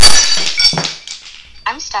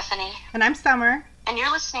Stephanie. And I'm Summer. And you're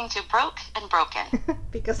listening to Broke and Broken.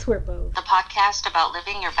 Because we're both. The podcast about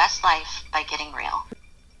living your best life by getting real.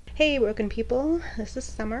 Hey, broken people. This is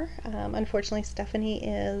Summer. Unfortunately, Stephanie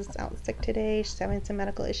is out sick today. She's having some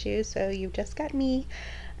medical issues, so you've just got me.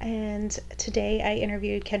 And today I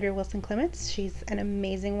interviewed Kendra Wilson Clements. She's an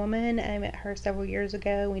amazing woman. I met her several years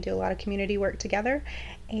ago. We do a lot of community work together.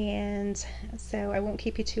 And so I won't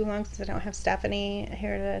keep you too long since I don't have Stephanie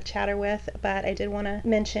here to chatter with. But I did want to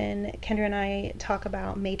mention Kendra and I talk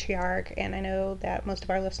about Matriarch. And I know that most of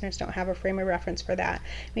our listeners don't have a frame of reference for that.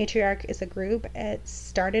 Matriarch is a group. It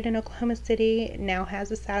started in Oklahoma City, now has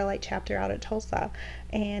a satellite chapter out at Tulsa.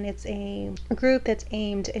 And it's a group that's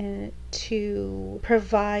aimed to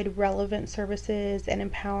provide relevant services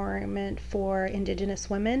and empowerment for Indigenous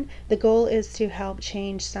women. The goal is to help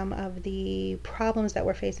change some of the problems that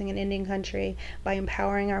we're facing in Indian country by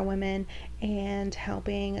empowering our women and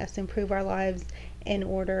helping us improve our lives in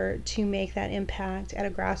order to make that impact at a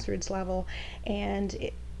grassroots level.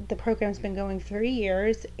 And the program's been going 3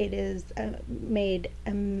 years. It has made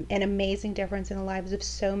an amazing difference in the lives of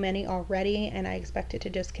so many already, and I expect it to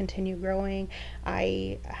just continue growing.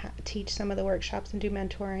 I teach some of the workshops and do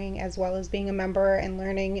mentoring, as well as being a member and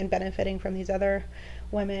learning and benefiting from these other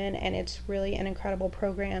women, and it's really an incredible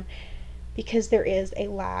program because there is a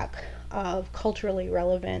lack of culturally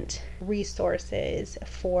relevant resources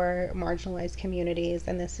for marginalized communities,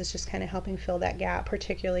 and this is just kind of helping fill that gap,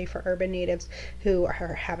 particularly for urban natives who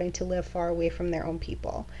are having to live far away from their own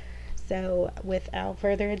people. So without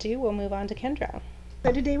further ado, we'll move on to Kendra.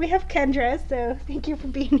 So today we have Kendra, so thank you for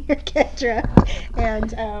being here, Kendra.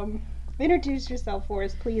 And introduce yourself for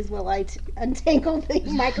us, please, while I untangle the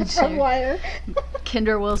microphone wire.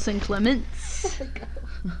 Kendra Wilson Clements. Oh my God.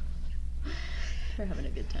 We're having a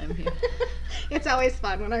good time here. It's always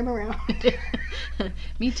fun when I'm around.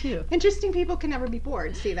 Me too. Interesting people can never be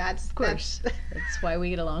bored. See, that's... Of course. That's why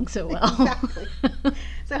we get along so well. Exactly.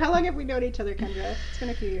 So how long have we known each other, Kendra? It's been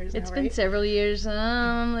a few years now, It's been several years.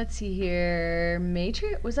 Let's see here.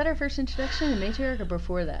 Matriarch? Was that our first introduction to Matriarch or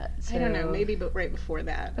before that? I don't know. Maybe but right before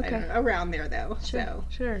that. Okay. I don't know. Around there, though.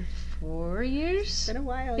 Sure. 4 years? It's been a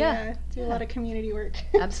while, yeah. Do a lot of community work.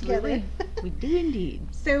 Absolutely. We do indeed.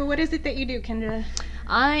 So what is it that you do, Kendra?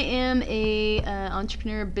 I am a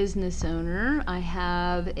entrepreneur business owner. I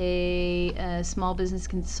have a small business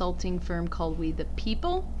consulting firm called We the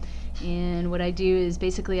People. And what I do is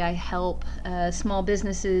basically I help small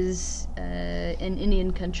businesses in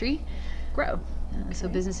Indian country grow. Okay. So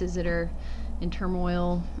businesses that are in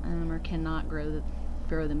turmoil or cannot grow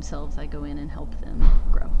themselves, I go in and help them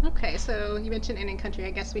grow. Okay, so you mentioned Indian country.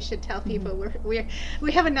 I guess we should tell people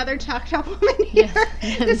we have another Choctaw woman here.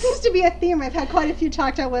 Yes. This seems to be a theme. I've had quite a few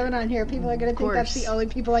Choctaw women on here. People are going to think that's the only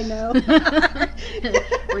people I know.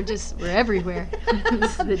 We're everywhere.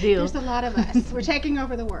 This is the deal. There's a lot of us. We're taking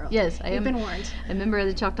over the world. Yes, I am. You've been warned. A member of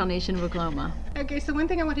the Choctaw Nation of Oklahoma. Okay, so one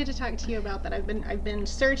thing I wanted to talk to you about that I've been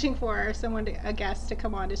searching for a guest to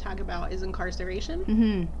come on to talk about is incarceration.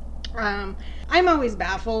 Mm-hmm. I'm always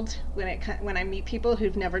baffled when I meet people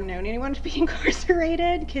who've never known anyone to be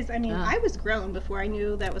incarcerated, because I was grown before I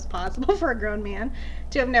knew that was possible for a grown man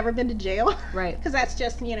to have never been to jail. Right. Because that's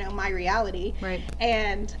just my reality. Right.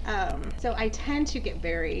 And so I tend to get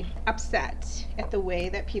very upset at the way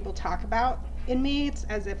that people talk about inmates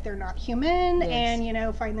as if they're not human. Yes.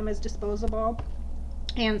 And find them as disposable.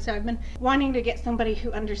 And so I've been wanting to get somebody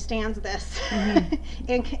who understands this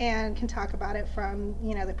Mm-hmm. and can talk about it from,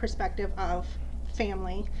 the perspective of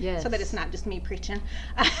family. Yes. So that it's not just me preaching.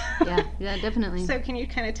 Yeah, definitely. So can you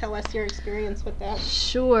kind of tell us your experience with that?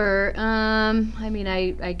 Sure.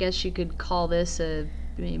 I guess you could call this a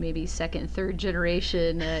maybe second, third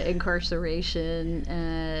generation incarceration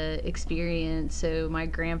experience. So my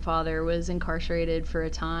grandfather was incarcerated for a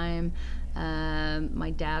time.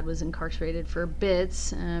 My dad was incarcerated for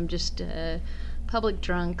bits, just public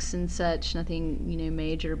drunks and such, nothing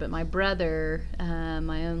major. But my brother,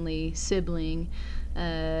 my only sibling,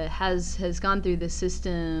 has gone through the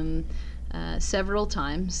system several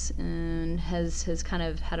times and has kind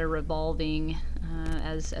of had a revolving,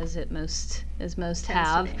 as most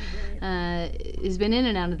have, has been in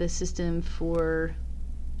and out of the system for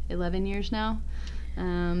 11 years now.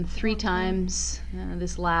 3 times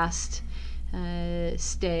this last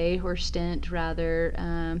stint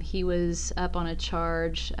rather, he was up on a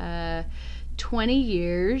charge 20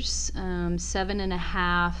 years,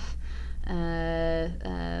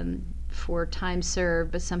 7.5 for time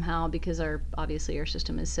served, but somehow because our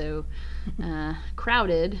system is so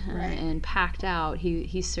crowded and packed out,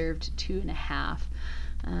 he served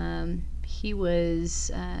 2.5. He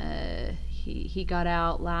he got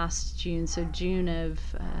out last June, so June of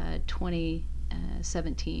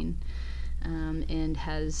 2017, and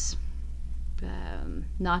has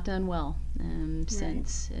not done well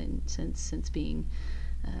since being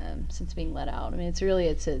let out. I mean, it's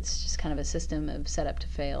just kind of a system of set up to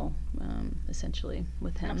fail, essentially,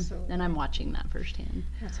 with him. Absolutely. And I'm watching that firsthand.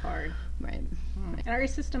 That's hard. Right. And our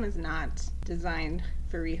system is not designed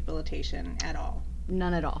for rehabilitation at all.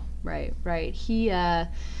 None at all. Right. He, the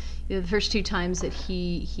first 2 times that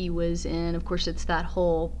he was in, of course, it's that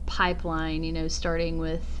whole pipeline, starting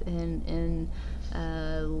with in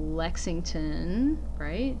Lexington,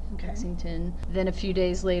 right? Okay. Lexington. Then a few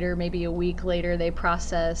days later, maybe a week later, they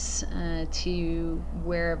process to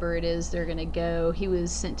wherever it is they're going to go. He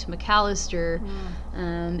was sent to McAllister,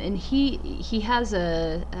 and he has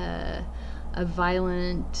a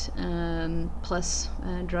violent plus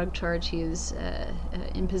drug charge. He is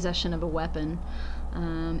in possession of a weapon.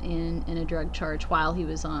 In a drug charge while he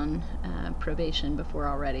was on probation before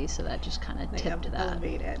already, so that just kind of tipped that.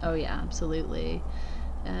 Elevated. Oh yeah, absolutely.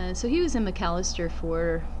 So he was in McAllister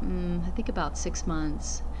for I think about 6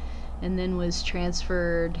 months, and then was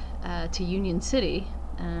transferred to Union City,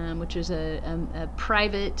 which is a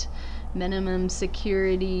private minimum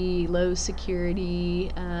security, low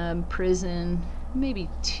security prison, maybe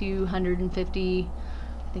 250.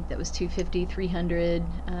 I think that was 250, 300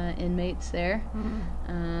 inmates there,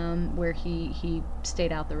 where he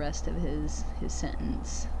stayed out the rest of his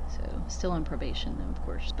sentence. So still on probation, though, of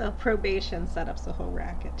course. The probation set up's a whole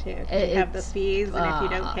racket, too. You have the fees, and if you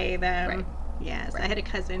don't pay them. Right. Yes. Right. I had a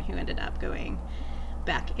cousin who ended up going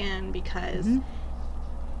back in because he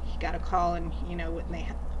got a call, and, when they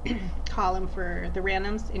call him for the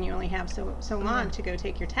randoms, and you only have so long to go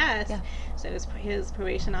take your test. Yeah. So his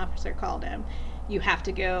probation officer called him. You have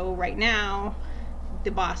to go right now.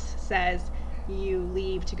 The boss says you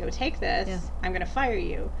leave to go take this. Yeah. I'm going to fire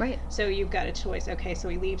you. Right. So you've got a choice. Okay, so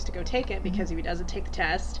he leaves to go take it because if he doesn't take the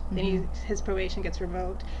test, then his probation gets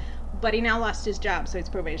revoked. But he now lost his job, so his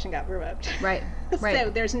probation got revoked. Right. Right. So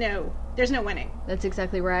there's no winning. That's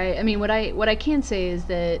exactly right. I mean, what I can say is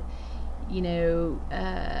that,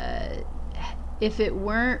 if it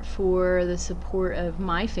weren't for the support of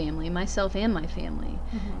my family, myself and my family,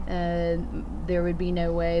 there would be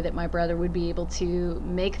no way that my brother would be able to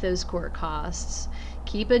make those court costs,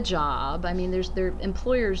 keep a job. I mean, their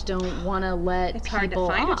employers don't want to let it's people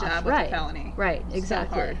hard to find off. a job with a felony. Right, It's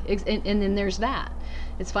exactly. so hard. And then there's that.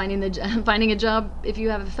 It's finding a job if you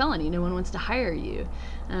have a felony. No one wants to hire you.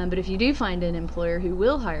 But if you do find an employer who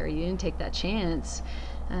will hire you and take that chance,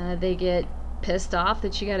 they get pissed off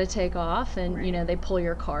that you got to take off, and right. They pull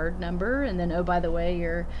your card number, and then, oh, by the way,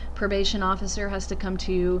 your probation officer has to come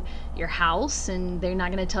to your house, and they're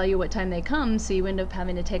not going to tell you what time they come, so you end up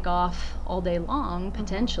having to take off all day long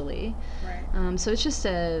potentially. Right. So it's just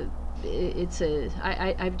I've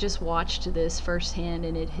just watched this firsthand,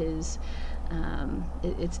 and it's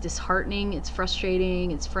disheartening, it's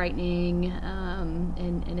frustrating, it's frightening,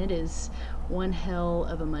 and it is one hell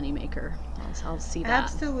of a moneymaker. I'll see that.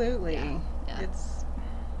 Absolutely. Yeah. It's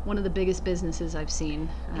one of the biggest businesses I've seen.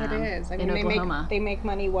 It is. I mean, in Oklahoma. They make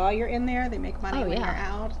money while you're in there. They make money when you're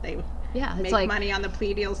out. They it's make money on the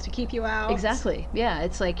plea deals to keep you out. Exactly. Yeah,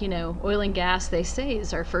 it's like, oil and gas, they say,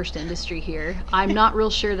 is our first industry here. I'm not real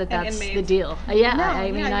sure that that's the deal.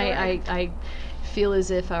 I feel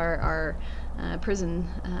as if our prison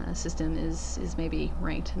system is maybe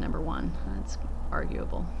ranked number 1. That's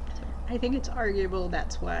arguable. So. I think it's arguable.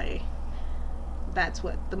 That's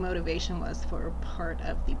what the motivation was for part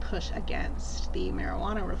of the push against the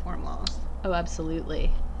marijuana reform laws. Oh,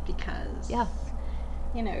 absolutely. Because,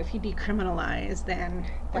 if you decriminalize, then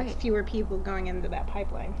that's fewer people going into that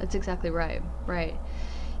pipeline. That's exactly right. Right.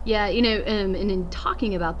 Yeah, and in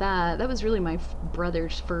talking about that was really my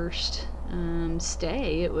brother's first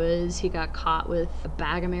stay. He got caught with a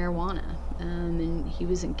bag of marijuana, and he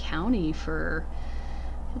was in county for,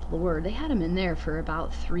 good Lord, they had him in there for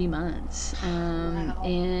about 3 months. Wow.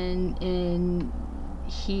 And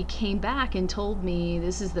he came back and told me,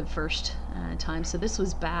 this is the first time, so this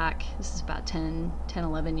is about 10,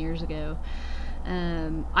 11 years ago.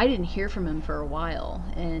 I didn't hear from him for a while,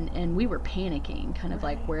 and we were panicking, kind of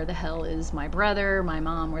like, where the hell is my brother, my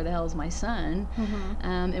mom, where the hell is my son?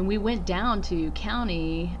 And we went down to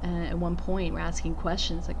county at one point. We're asking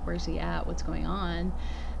questions like, where's he at, what's going on?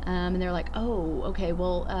 And they're like, oh, okay,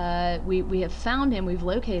 well, we have found him, we've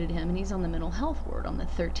located him, and he's on the mental health ward on the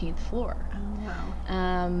 13th floor. Oh,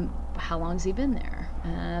 wow. How long's he been there?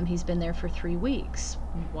 He's been there for 3 weeks.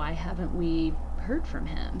 Why haven't we heard from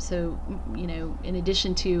him? So, in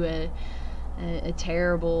addition to a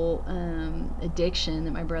terrible addiction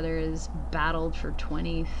that my brother has battled for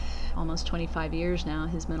almost 25 years now,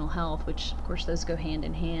 his mental health, which of course those go hand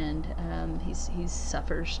in hand. He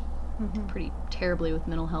suffers pretty terribly with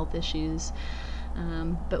mental health issues,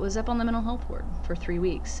 but was up on the mental health ward for 3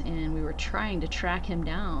 weeks, and we were trying to track him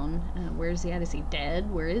down. Where's he at? Is he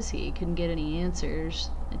dead? Where is he? Couldn't get any answers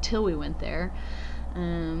until we went there.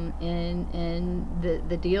 And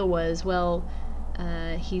the deal was, well,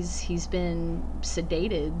 he's been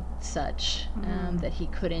sedated such that he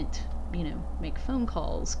couldn't, make phone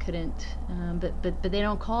calls, but they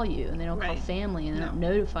don't call you, and they don't call family, and they don't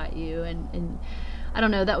notify you, and I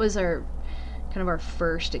don't know, that was our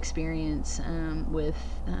first experience with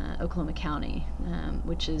Oklahoma County,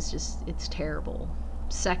 which is just, it's terrible.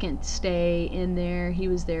 Second stay in there, he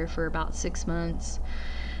was there for about 6 months,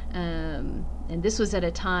 and this was at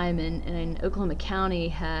a time, and Oklahoma County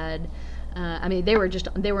had, they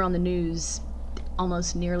were on the news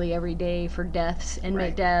almost nearly every day for deaths,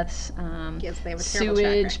 inmate deaths, Yes, they have a terrible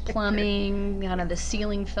sewage, track record. plumbing, kind of the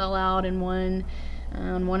ceiling fell out on one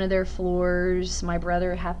of their floors. My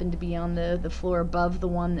brother happened to be on the floor above the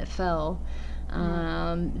one that fell.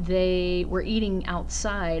 They were eating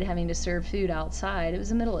outside, having to serve food outside. It was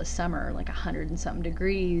the middle of summer, like 100 and something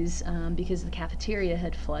degrees, because the cafeteria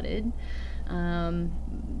had flooded.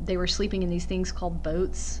 They were sleeping in these things called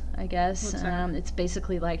boats, I guess. It's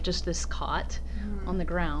basically like just this cot on the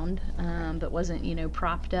ground, but wasn't,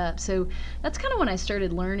 propped up. So that's kind of when I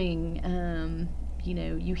started learning,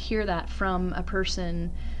 you hear that from a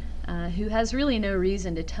person who has really no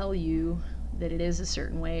reason to tell you that it is a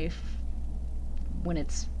certain way when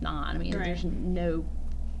it's not. There's no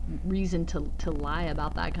reason to lie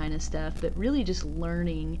about that kind of stuff, but really just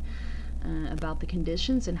learning about the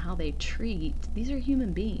conditions and how they treat. These are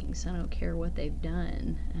human beings. I don't care what they've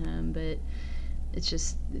done, but it's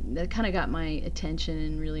just, that kind of got my attention,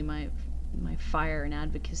 and really my fire and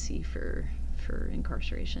advocacy for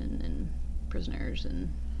incarceration and prisoners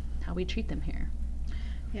and how we treat them here.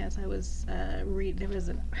 Yes, I was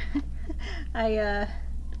I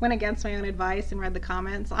went against my own advice and read the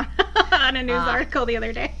comments on a news article the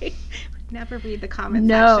other day. Never read the comment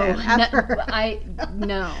section ever.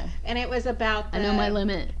 No. And it was about I know my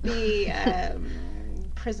limit. The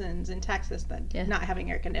prisons in Texas that not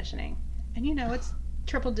having air conditioning, and it's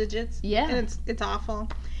triple digits. Yeah, and it's awful.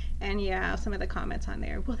 And some of the comments on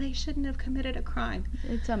there, well, they shouldn't have committed a crime.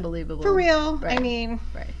 It's unbelievable. For real. Right.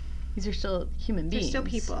 Right. These are still human beings. They're still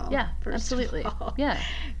people. Yeah, absolutely. Yeah.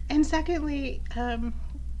 And secondly,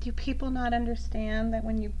 do people not understand that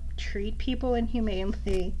when you treat people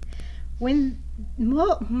inhumanely, when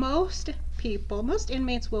most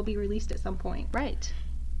inmates will be released at some point. Right.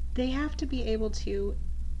 They have to be able to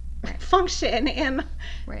function, and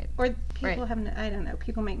or people have no, I don't know,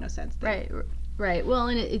 people make no sense. Right. Well,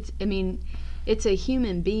 and it's a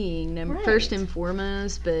human being, first and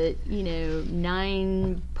foremost, but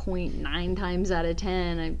 9.9 times out of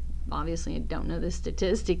 10, I obviously don't know the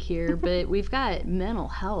statistic here, but we've got mental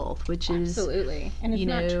health, which is absolutely, and it's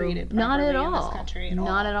not treated not at all in this country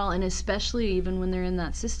not at all, and especially even when they're in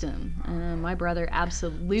that system. My brother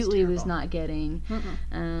absolutely was not getting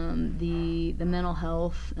the mental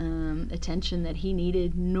health attention that he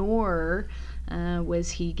needed, nor was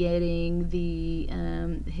he getting the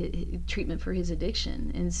treatment for his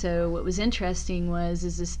addiction. And so what was interesting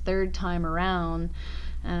is this third time around,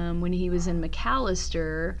 when he was in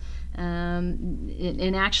McAllister,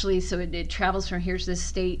 and actually, so it travels from, here's this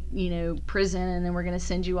state, prison, and then we're going to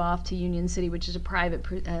send you off to Union City, which is a private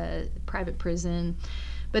prison.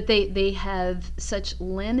 But they have such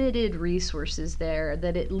limited resources there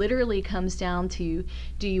that it literally comes down to,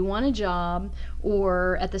 do you want a job,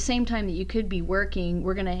 or at the same time that you could be working,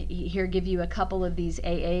 we're going to give you a couple of these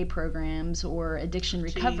AA programs or addiction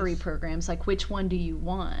recovery programs, like which one do you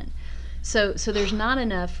want? So there's not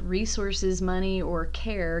enough resources, money, or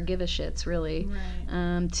care, give a shits really,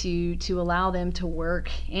 to allow them to work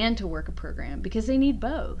and to work a program, because they need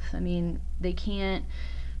both. They can't,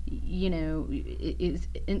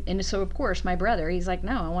 and so of course my brother, he's like,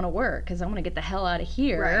 no, I want to work because I want to get the hell out of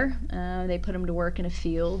here. They put him to work in a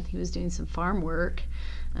field. He was doing some farm work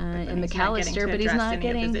in McAllister, but he's not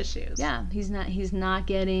getting issues. Yeah, he's not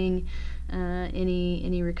getting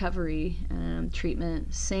any recovery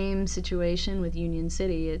treatment. Same situation with Union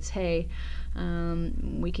City. It's, hey,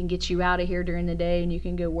 we can get you out of here during the day and you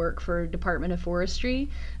can go work for Department of Forestry,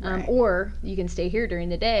 or you can stay here during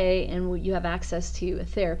the day and you have access to a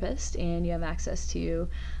therapist and you have access to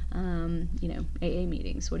AA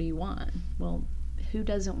meetings. What do you want? Well, who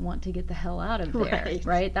doesn't want to get the hell out of there,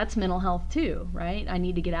 right? That's mental health too, right? I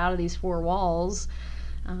need to get out of these four walls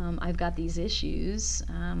I've got these issues.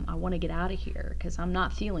 I want to get out of here because I'm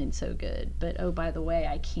not feeling so good. But oh, by the way,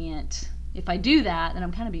 I can't. If I do that, then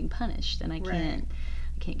I'm kind of being punished, and I can't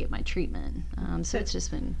get my treatment. So it's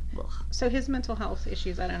just been. Ugh. So his mental health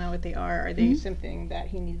issues, I don't know what they are. Are they something that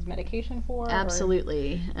he needs medication for?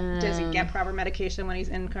 Absolutely. Does he get proper medication when he's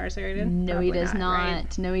incarcerated? No, Probably he does not.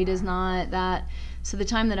 Right? No, he does not. So the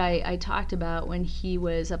time that I talked about when he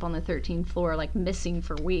was up on the 13th floor, like missing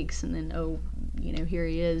for weeks, and then here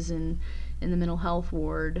he is in the mental health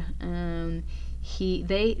ward. When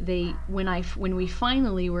we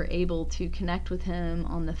finally were able to connect with him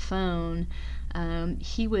on the phone,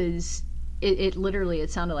 he was. It literally, it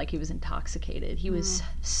sounded like he was intoxicated. He was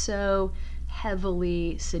so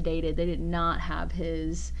heavily sedated. They did not have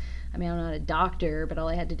his. I mean, I'm not a doctor, but all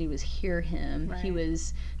I had to do was hear him. Right. He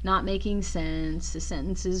was not making sense. The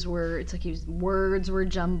sentences were, it's like words were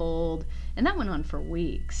jumbled. And that went on for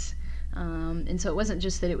weeks. And so it wasn't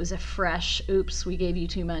just that it was a fresh, oops, we gave you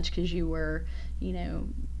too much because you were,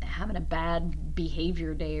 having a bad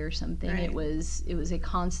behavior day or something. Right. It was a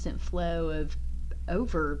constant flow of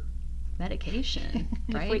over medication,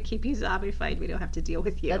 right? If we keep you zombified, we don't have to deal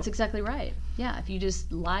with you. That's exactly right. Yeah, if you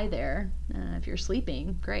just lie there, if you're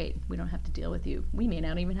sleeping, great. We don't have to deal with you. We may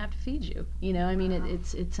not even have to feed you. I mean,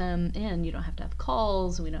 it's and you don't have to have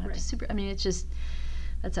calls. We don't have to it's just,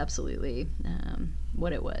 that's absolutely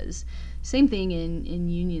what it was. Same thing in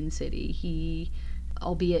Union City.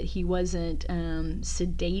 Albeit he wasn't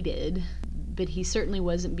sedated, but he certainly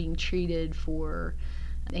wasn't being treated for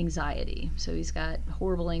anxiety. So he's got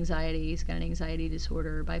horrible anxiety. He's got an anxiety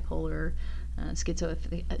disorder, bipolar,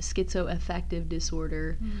 schizoaffective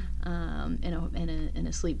disorder, and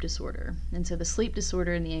a sleep disorder. And so the sleep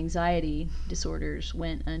disorder and the anxiety disorders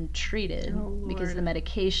went untreated because the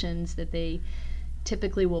medications that they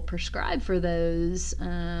typically will prescribe for those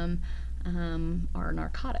are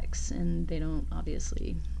narcotics, and they don't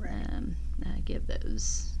obviously give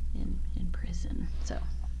those in prison.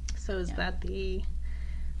 So is that the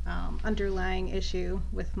underlying issue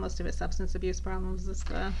with most of his substance abuse problems? Is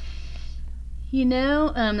the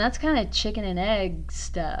that's kind of chicken and egg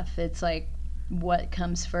stuff. It's like, what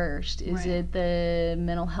comes first? Is it the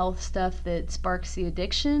mental health stuff that sparks the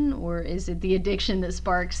addiction, or is it the addiction that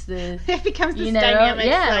sparks the? It becomes this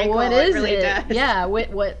dynamic cycle. What is really it? Does. Yeah,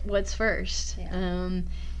 what's first? Yeah.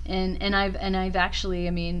 And I've actually,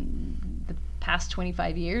 the past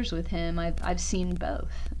 25 years with him, I've seen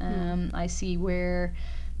both. I see where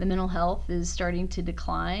the mental health is starting to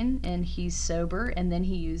decline, and he's sober, and then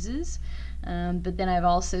he uses. But then I've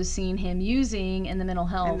also seen him using, and the mental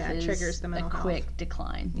health triggers the mental health. Quick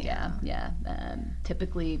decline. Yeah.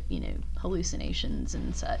 Typically, hallucinations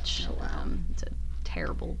and such. Oh, wow. It's a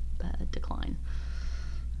terrible decline.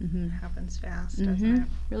 Mm-hmm. It happens fast, doesn't it?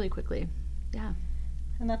 Really quickly. Yeah.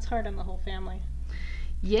 And that's hard on the whole family.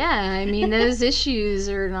 Yeah, those issues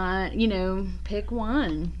are not, pick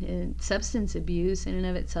one. Substance abuse in and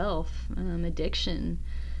of itself, addiction,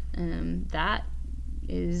 that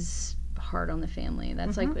is hard on the family.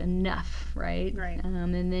 That's like enough, right? Right.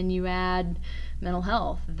 And then you add mental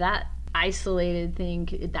health. That isolated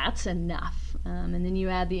thing, that's enough. And then you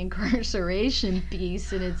add the incarceration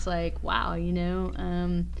piece, and it's like, wow,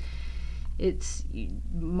 it's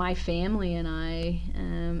my family and I.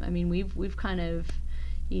 We've kind of,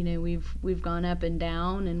 we've gone up and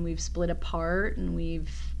down, and we've split apart, and we've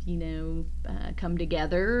come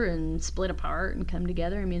together and split apart and come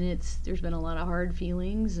together. There's been a lot of hard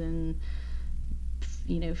feelings and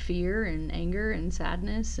fear and anger and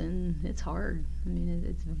sadness, and it's hard.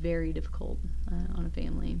 It's very difficult on a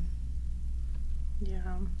family.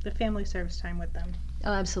 Yeah, the family serves time with them.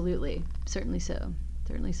 Oh, absolutely, certainly so.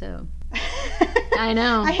 I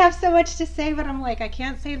know. I have so much to say, but I'm like, I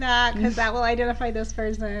can't say that because that will identify this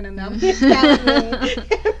person, and they'll be mad at me.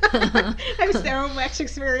 I have so much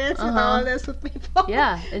experience with all of this with people.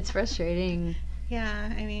 Yeah, it's frustrating.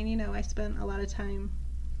 Yeah, I spent a lot of time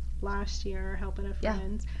last year helping a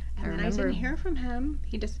friend, and then I didn't hear from him.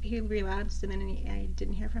 He relapsed, and then I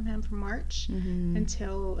didn't hear from him from March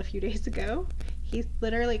until a few days ago. He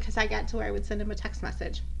literally, because I got to where I would send him a text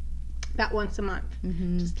message about once a month,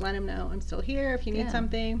 just let him know I'm still here if you need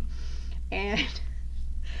something. And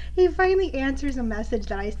he finally answers a message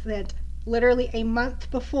that I sent literally a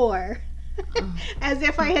month before, as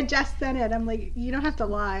if I had just sent it. I'm like, you don't have to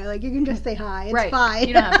lie. Like, you can just say hi. It's fine.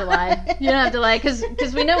 You don't have to lie. You don't have to lie,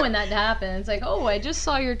 because we know when that happens. It's like, oh, I just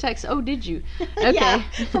saw your text. Oh, did you? Okay. Yeah,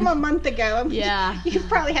 from a month ago. You've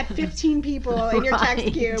probably had 15 people in your text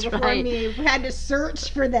queue before me who had to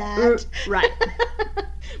search for that. Right.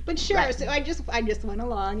 But sure, Right. so I just went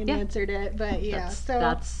along and Yeah. answered it. But yeah,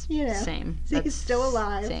 That's you know, same. so he's That's still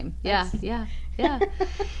alive. Same. That's- Yeah.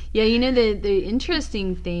 Yeah, you know, the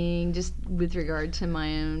interesting thing, just with regard to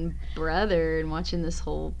my own brother and watching this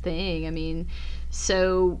whole thing, I mean,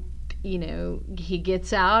 so, you know, he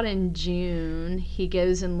gets out in June, he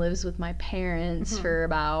goes and lives with my parents for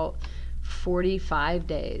about 45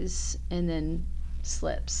 days and then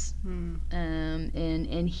slips.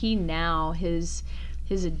 And he now, his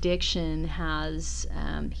addiction has,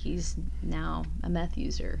 he's now a meth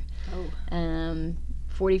user.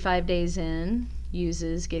 45 days in,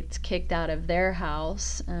 gets kicked out of their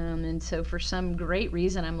house, and so for some great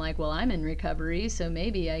reason I'm like, well, I'm in recovery, so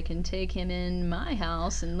maybe I can take him in my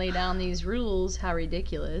house and lay down these rules. How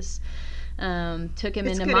ridiculous. Took him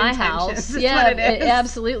It's into good my intentions. house. That's Yeah, what it is.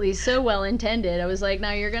 absolutely, so well intended. I was like,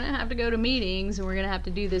 now you're gonna have to go to meetings and we're gonna have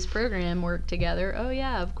to do this program work together. Oh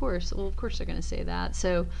yeah, of course. Well, of course they're gonna say that.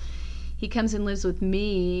 So he comes and lives with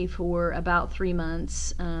me for about 3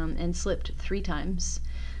 months, and slipped 3 times,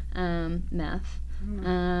 meth.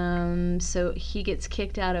 So he gets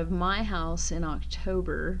kicked out of my house in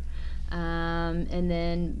October, and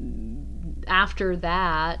then after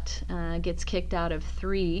that gets kicked out of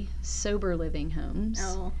 3 sober living homes.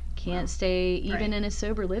 Can't stay even in a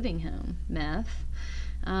sober living home. Meth.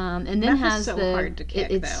 And then Meth is has so the hard to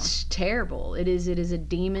kick, it's terrible. It is a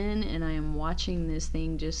demon, and I am watching this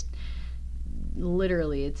thing just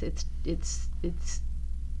literally it's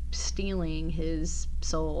stealing his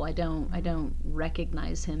soul. I don't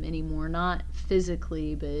recognize him anymore, not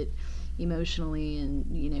physically but emotionally, and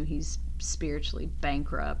you know, he's spiritually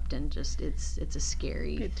bankrupt, and just it's a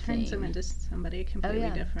scary It turns thing. him into somebody completely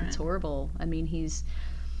different. It's horrible. I mean, he's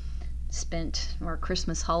spent our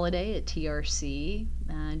Christmas holiday at TRC.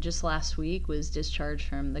 Just last week was discharged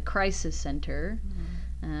from the crisis center.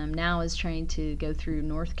 Now is trying to go through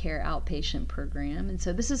North Care outpatient program, and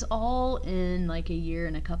so this is all in like a year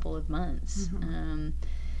and a couple of months.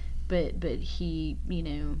 But he, you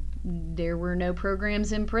know, there were no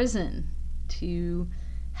programs in prison to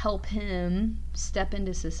help him step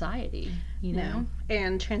into society. You know, No.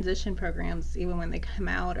 And transition programs, even when they come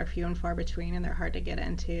out, are few and far between, and they're hard to get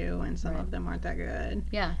into, and some Right. of them aren't that good.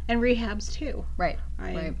 Yeah. And rehabs too. Right.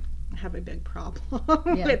 I Right. have a big problem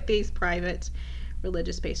Yeah. with these private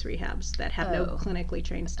religious-based rehabs that have no Oh. clinically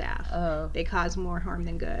trained staff. Oh, They cause more harm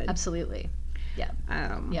than good. absolutely. Yep.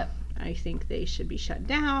 I think they should be shut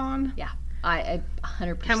down. I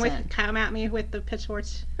 100%. Come at me with the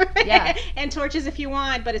pitchforks Yeah. and torches if you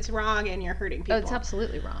want, but it's wrong and you're hurting people. Oh, it's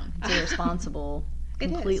absolutely wrong. It's irresponsible. It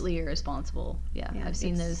is. Completely irresponsible. Yeah, Yeah, I've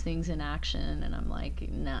seen it's- those things in action, and I'm like,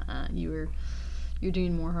 nah, you're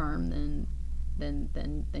doing more harm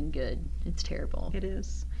than good. It's terrible. It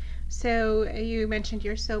is. So you mentioned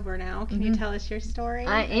you're sober now. Can you tell us your story?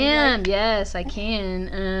 I am. Yes, I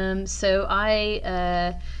can. So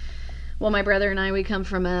well, my brother and I, we come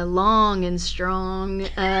from a long and strong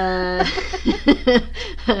I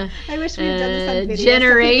wish we had done this on video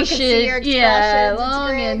generation. so people could see your Yeah, expressions. It's long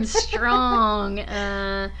great. and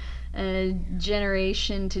strong.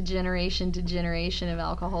 Generation to generation to generation of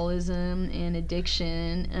alcoholism and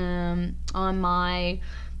addiction. On my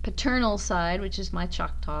paternal side, which is my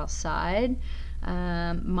Choctaw side,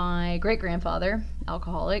 my great-grandfather,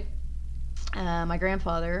 alcoholic. My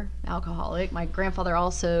grandfather, alcoholic. My grandfather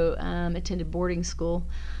also attended boarding school,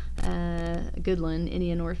 Goodland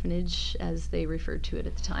Indian Orphanage, as they referred to it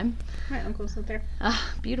at the time. My uncles live there.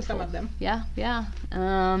 Beautiful. Some of them. Yeah.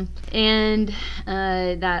 And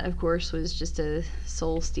that, of course, was just a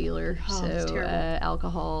soul stealer. Oh, it's So terrible.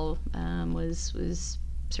 alcohol was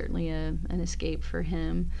certainly an escape for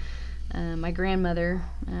him. My grandmother,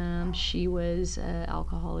 she was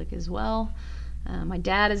alcoholic as well. My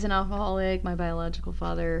dad is an alcoholic. My biological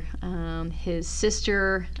father, his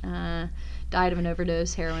sister died of an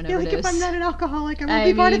overdose, heroin Yeah, like overdose. if I'm not an alcoholic, I won't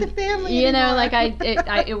be part of the family You know, anymore.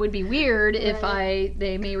 like it would be weird if Right.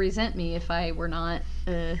 they may resent me if I were not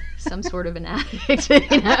some sort of an addict.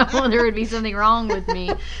 You know, there would be something wrong with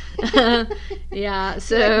me. Yeah,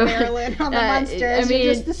 so Like Marilyn on the Munsters,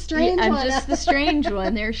 you're just the strange I'm one. just the strange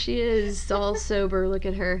one. There she is, all sober. Look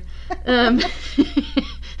at her.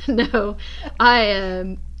 No,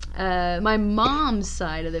 my mom's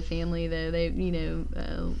side of the family, though, they, you know,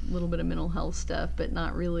 a little bit of mental health stuff, but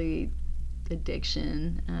not really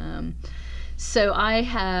addiction. So I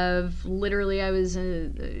have literally,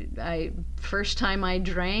 first time I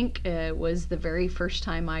drank was the very first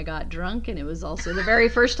time I got drunk, and it was also the very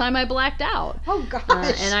first time I blacked out. Oh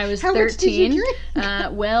gosh! And I was How 13. much did you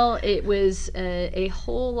drink? Well, it was a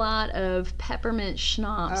whole lot of peppermint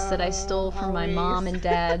schnapps that I stole from my mom always. and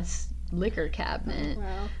dad's liquor cabinet.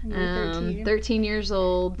 Wow. You were 13. 13 years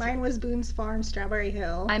old. Mine was Boone's Farm, Strawberry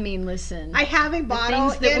Hill. I mean, listen. I have a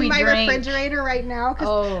bottle in my refrigerator right now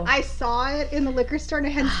because I saw it in the liquor store and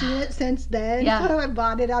I hadn't seen it since then. Yeah. So I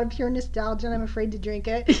bought it out of pure nostalgia and I'm afraid to drink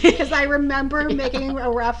it because I remember making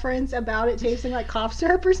a reference about it tasting like cough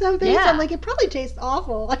syrup or something. Yeah. So I'm like, it probably tastes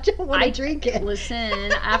awful. I don't want to drink it.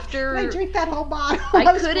 Listen, after I drank that whole bottle.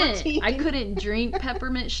 I couldn't drink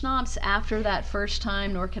peppermint schnapps after that first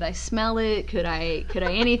time, nor could I smell it. Could I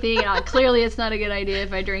anything? Clearly, it's not a good idea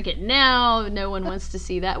if I drink it now. No one wants to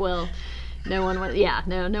see that. Well, no one wants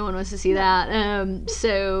to see that.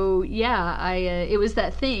 So yeah, it was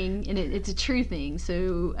that thing, and it's a true thing.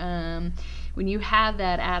 So when you have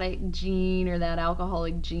that addict gene or that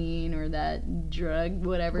alcoholic gene or that drug,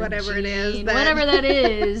 whatever it is, whatever that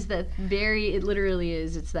is, it literally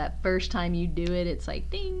is. It's that first time you do it, it's like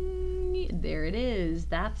ding, there it is.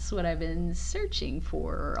 That's what I've been searching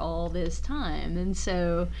for all this time. And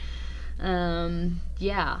so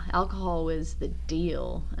alcohol was the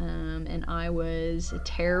deal. And I was a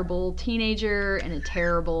terrible teenager and a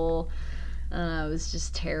terrible it was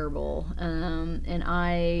just terrible. And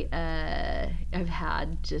I've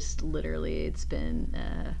had just literally, it's been,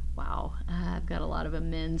 wow. I've got a lot of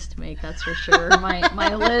amends to make, that's for sure.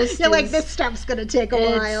 My list You're like, this stuff's going to take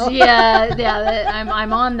a while.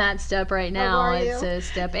 I'm on that step right now. It's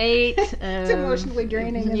step 8. It's emotionally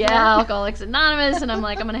draining. Alcoholics Anonymous. And I'm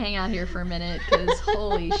like, I'm going to hang out here for a minute because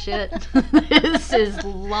holy shit, this is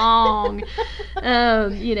long.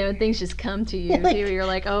 And things just come to you too. You're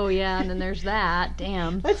like, oh yeah, and then there's that.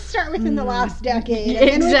 Damn. Let's start within the last decade.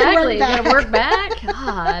 Exactly. Gotta work back.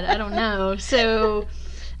 God, I don't know. So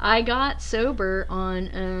I got sober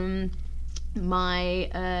on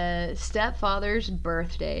my stepfather's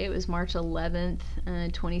birthday. It was March 11th,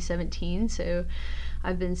 2017. So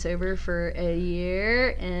I've been sober for a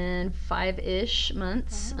year and 5-ish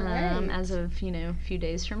months, as of a few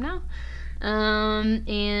days from now.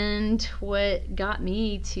 And what got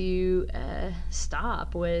me to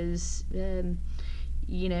stop was, I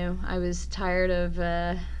was tired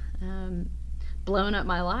of blowing up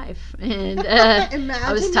my life, and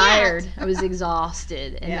I was tired. I was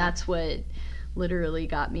exhausted, and that's what literally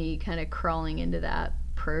got me kind of crawling into that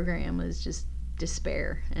program, was just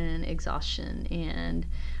despair and exhaustion. And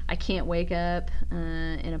I can't wake up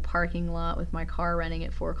in a parking lot with my car running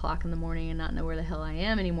at 4 o'clock in the morning and not know where the hell I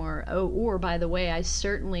am anymore. Oh, or by the way, I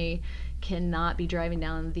certainly cannot be driving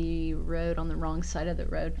down the road on the wrong side of the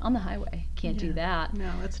road on the highway. Can't do that.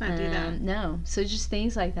 No, let's not do that. No. So just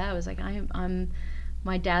things like that. I was like,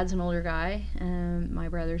 my dad's an older guy. My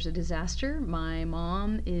brother's a disaster. My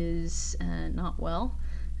mom is not well.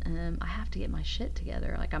 I have to get my shit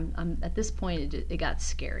together. Like I'm at this point, it got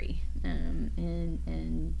scary,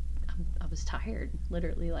 and I was tired.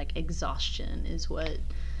 Literally, like exhaustion is what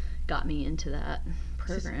got me into that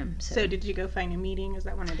program. So did you go find a meeting? Is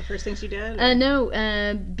that one of the first things you did?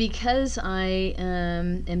 No, because I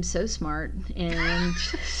am so smart and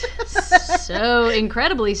so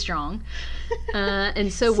incredibly strong,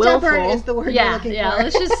 and so willful. Stubborn is the word you're looking for.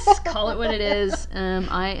 Let's just call it what it is.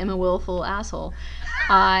 I am a willful asshole.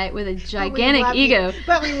 With a gigantic ego.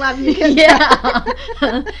 But we love you.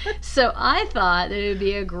 So I thought that it would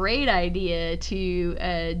be a great idea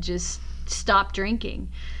to just stop drinking.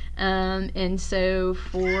 And so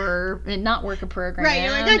and not work a program. Right,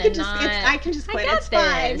 you're like, I can just quit. It's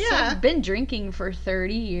fine. Yeah. So I've been drinking for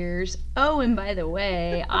 30 years. Oh, and by the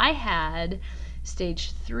way, I had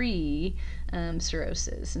stage 3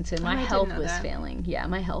 cirrhosis. And so my health was failing. Yeah,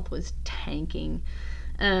 my health was tanking.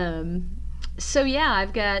 So yeah,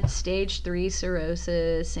 I've got stage 3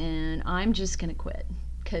 cirrhosis, and I'm just gonna quit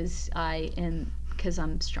because I'm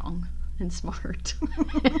strong and smart.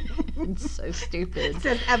 It's so stupid.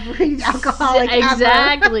 Says every alcoholic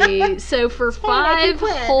exactly. Ever. So for 5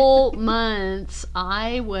 whole months,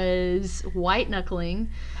 I was white knuckling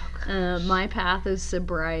my path of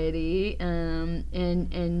sobriety,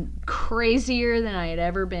 and crazier than I had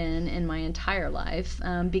ever been in my entire life,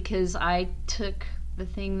 because I took the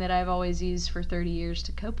thing that I've always used for 30 years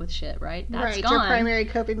to cope with shit, right? That's gone. Your primary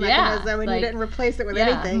coping mechanism, and you didn't replace it with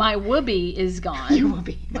anything. My whoopee is gone. Your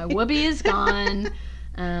whoopee. My whoopee is gone.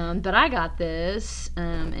 But I got this,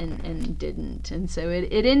 and didn't. And so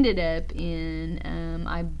it ended up in,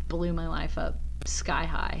 I blew my life up sky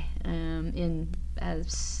high,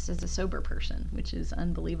 as a sober person, which is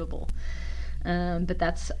unbelievable. But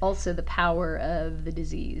that's also the power of the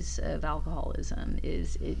disease of alcoholism.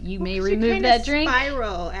 You may remove that drink.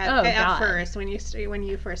 Spiral at first when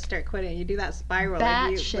you first start quitting. You do that spiral.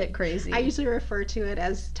 That shit crazy. I usually refer to it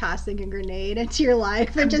as tossing a grenade into your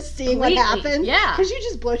life and just seeing what happens. Yeah, because you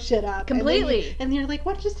just blow shit up completely. And you're like,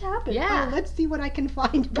 what just happened? Yeah, let's see what I can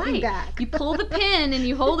find to bring back. You pull the pin and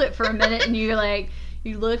you hold it for a minute and you're like,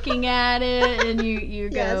 you're looking at it and you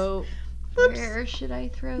go, where should I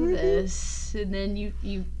throw this? And then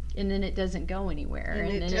and then it doesn't go anywhere,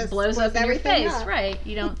 and then it blows up in your face. Up. Right?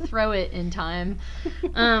 You don't throw it in time.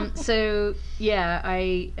 So yeah,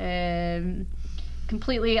 I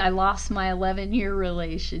completely. I lost my 11-year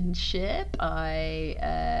relationship. I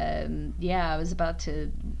was about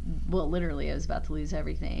to. Well, literally, I was about to lose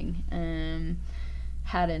everything.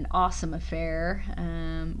 Had an awesome affair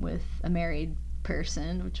with a married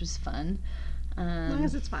person, which was fun. As long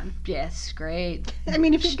as it's fun. Yes, great. I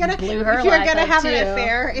mean, if you're gonna have an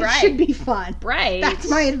affair, it should be fun. Right. That's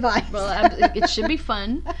my advice. Well, it should be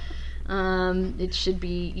fun. It should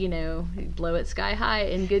be, blow it sky high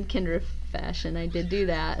in good Kendra fashion. I did do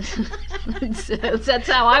that. So that's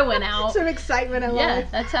how I went out. Some excitement in life. Yeah,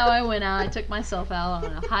 that's how I went out. I took myself out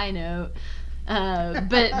on a high note.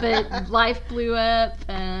 But life blew up.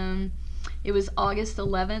 It was August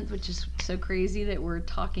 11th, which is so crazy that we're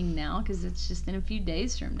talking now because it's just in a few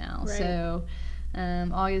days from now. Right. So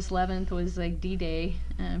August 11th was like D-Day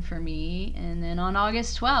for me. And then on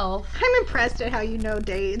August 12th... I'm impressed at how you know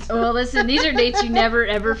dates. Well, listen, these are dates you never,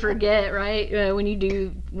 ever forget, right?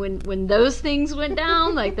 When those things went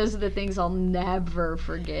down, like those are the things I'll never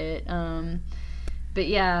forget. But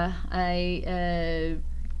yeah, I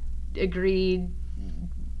agreed...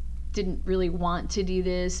 didn't really want to do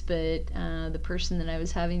this, but the person that I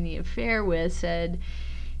was having the affair with said,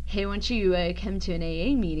 hey, why don't you come to an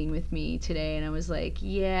AA meeting with me today? And I was like,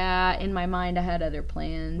 yeah. In my mind, I had other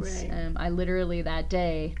plans. Right. I literally that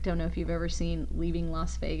day, don't know if you've ever seen Leaving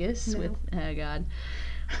Las Vegas with, oh God.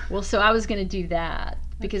 Well, so I was going to do that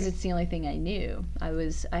because it's the only thing I knew.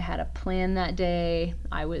 I had a plan that day.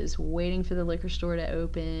 I was waiting for the liquor store to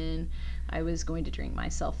open. I was going to drink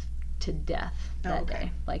myself to death that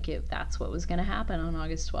day. Like that's what was going to happen on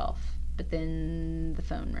August 12th. But then the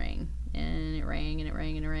phone rang, and it rang, and it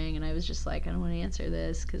rang, and it rang, and I was just like, I don't want to answer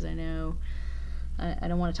this because I know I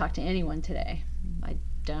don't want to talk to anyone today. I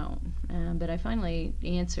don't. But I finally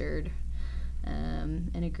answered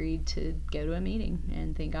and agreed to go to a meeting,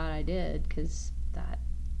 and thank God I did because that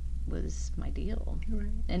was my deal. Right.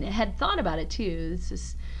 And I had thought about it too. It's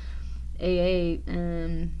this AA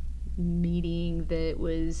meeting that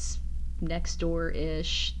was next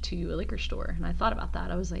door-ish to a liquor store, and I thought about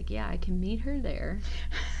that. I was like, yeah, I can meet her there,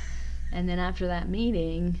 and then after that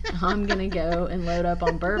meeting I'm gonna go and load up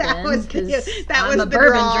on bourbon because I'm a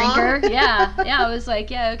bourbon drinker. Yeah, I was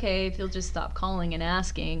like, yeah, okay, if you'll just stop calling and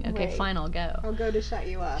asking, okay, right. Fine, I'll go to shut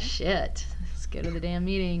you up. Shit, let's go to the damn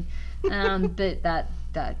meeting. But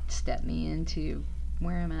that stepped me into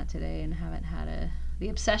where I'm at today, and haven't had the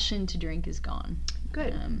obsession to drink is gone.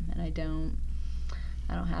 Good. And I don't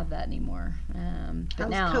have that anymore. But how's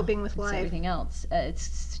now coping with life? Everything else,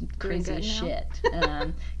 it's crazy as shit.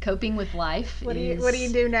 Coping with life. What do you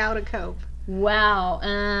do now to cope? Wow.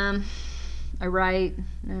 I write.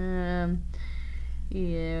 I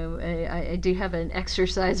do have an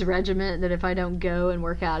exercise regimen that if I don't go and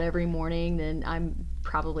work out every morning, then I'm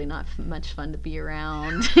probably not much fun to be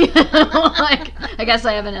around. Like, I guess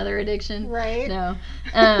I have another addiction. Right. No.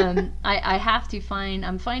 I have to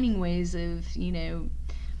I'm finding ways of,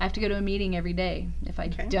 I have to go to a meeting every day. If I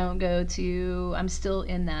don't go to, I'm still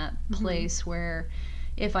in that place where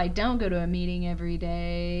if I don't go to a meeting every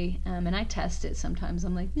day, and I test it sometimes,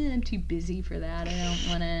 I'm like, I'm too busy for that. I don't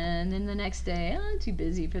want to. And then the next day, I'm too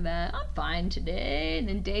busy for that. I'm fine today. And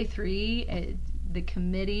then day 3, the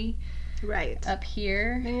committee up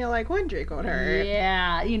here. And you're like, one drink won't hurt.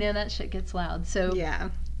 Yeah, that shit gets loud. So yeah,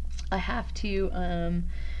 I have to.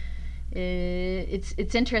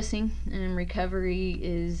 It's interesting. Recovery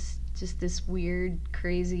is just this weird,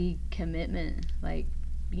 crazy commitment. Like,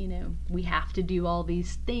 we have to do all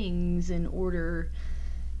these things in order,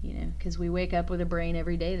 because we wake up with a brain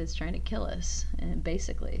every day that's trying to kill us,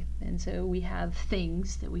 basically. And so we have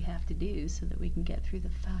things that we have to do so that we can get through the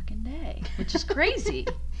fucking day, which is crazy.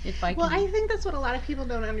 Well, I think that's what a lot of people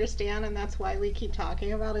don't understand, and that's why we keep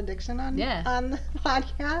talking about addiction on the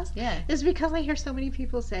podcast. Yeah. Is because I hear so many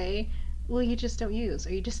people say, well, you just don't use,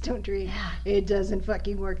 or you just don't drink. Yeah. It doesn't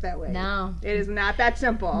fucking work that way. No. It is not that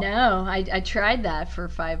simple. No, I tried that for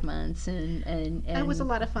 5 months, and That was a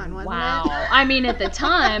lot of fun, wasn't wow. it? I mean, at the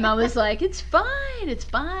time, I was like, it's fine,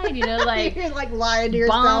 you know, like, You're like lying to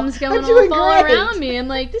yourself. bombs going I'm doing off all great. around me. I'm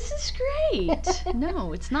like, this is great.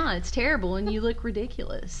 No, it's not. It's terrible, and you look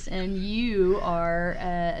ridiculous, and you are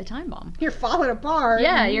a time bomb. You're falling apart.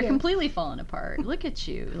 Yeah, you're completely falling apart. Look at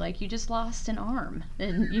you, like you just lost an arm,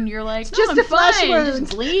 and you're like, no, just I'm a flesh fine, wound.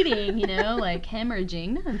 just bleeding, you know, like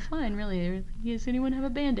hemorrhaging. No, I'm fine, really. Does anyone have a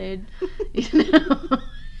Band-Aid? You know,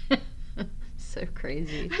 so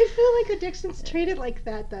crazy. I feel like addiction's treated like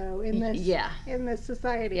that though in this in this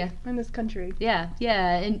society, in this country. Yeah,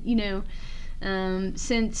 and you know,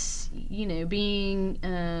 since you know being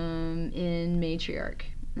in Matriarch,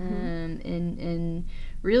 and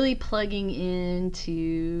really plugging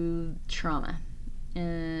into trauma,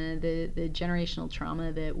 the generational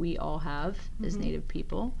trauma that we all have as Native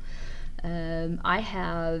people. I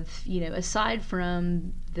have, you know, aside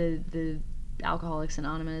from the Alcoholics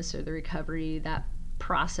Anonymous or the recovery, that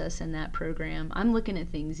process and that program, I'm looking at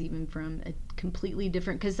things even from a completely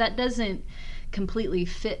different, because that doesn't completely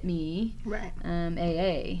fit me. Right.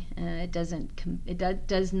 AA, it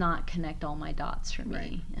does not connect all my dots for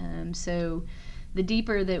me. Right. So the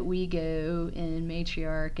deeper that we go in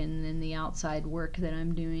Matriarch, and then the outside work that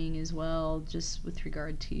I'm doing as well, just with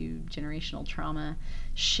regard to generational trauma,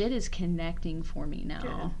 shit is connecting for me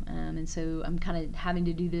now. And so I'm kind of having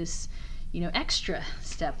to do this, you know, extra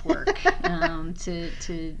step work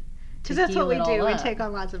to because that's what we do. We up. take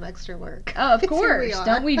on lots of extra work. Oh, of That's who we course. are.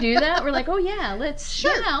 Don't we do that? We're like, oh yeah, let's.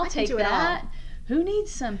 Sure, yeah, I'll I can take do it that. all. Who needs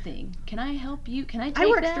something? Can I help you? Can I take I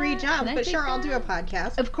work that? 3 jobs, Can I but take sure, I'll do a that?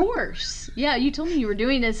 podcast. Of course. Yeah, you told me you were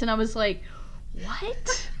doing this, and I was like,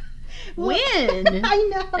 what? Well, When? I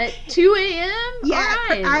know. At 2 a.m.? Yeah, All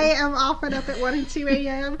right. I am often up at 1 and 2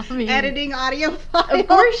 a.m. I mean, editing audio files. Of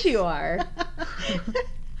course you are.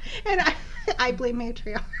 And I blame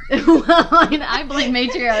Matriarch. Well, I blame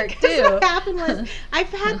Matriarch too. What happened was I've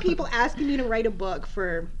had people asking me to write a book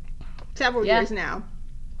for several years now.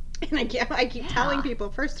 And I keep telling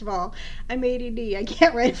people, first of all, I'm ADD. I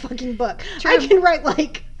can't write a fucking book. True. I can write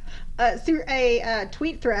like a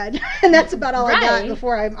tweet thread, and that's about all I got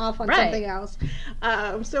before I'm off on something else.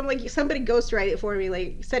 So I'm like, somebody ghostwrite it for me.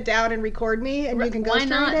 Like, sit down and record me, and you can ghostwrite it.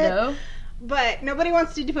 Why not, though? But nobody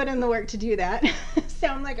wants to put in the work to do that. So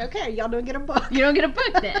I'm like, okay, y'all don't get a book. You don't get a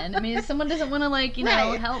book then. I mean, if someone doesn't want to, like, you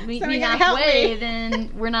know, help me Somebody gotta halfway, help me. then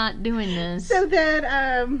we're not doing this. So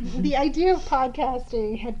then the idea of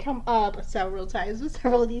podcasting had come up several times with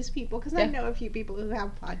several of these people, because I know a few people who have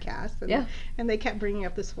podcasts. And they kept bringing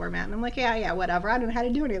up this format. And I'm like, yeah, whatever. I don't know how to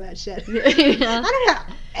do any of that shit. I don't know how to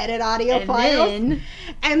edit audio files.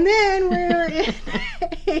 And then we were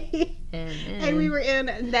in... And we were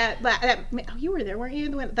in that you were there, weren't you?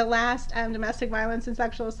 The last domestic violence and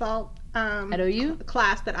sexual assault at OU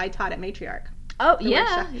class that I taught at Matriarch. Oh,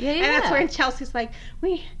 yeah. And that's where Chelsea's like,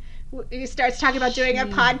 he starts talking about doing a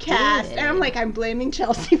podcast. And I'm like, I'm blaming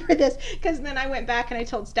Chelsea for this. Because then I went back and I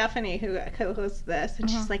told Stephanie, who co-hosts this, and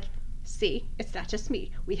she's like, see, it's not just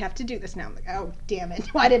me. We have to do this now. I'm like, oh, damn it.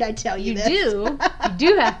 Why did I tell you this? You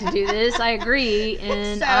do have to do this. I agree.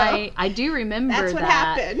 And So, I do remember that's what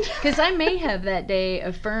that. happened. Because I may have that day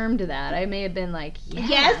affirmed that. I may have been like,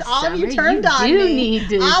 yes, all Summer, of you turned on me.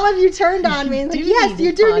 All of you turned on me. Like, yes,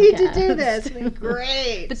 you do need to do this. Like,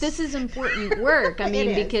 great. But this is important work. I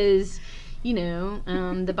mean, because... You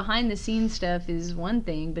know, the behind the scenes stuff is one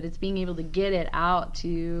thing, but it's being able to get it out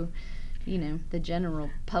to, you know, the general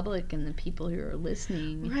public and the people who are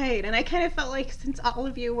listening. Right. And I kind of felt like since all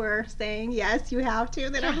of you were saying, yes, you have to,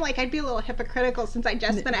 then I'm like, I'd be a little hypocritical since I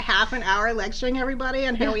just spent a half an hour lecturing everybody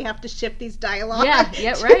on how we have to shift these dialogues.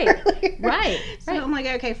 Right. So I'm like,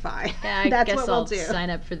 okay, fine. Yeah, That's guess what I'll we'll do. sign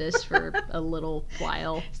up for this for a little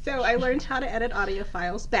while. So I learned how to edit audio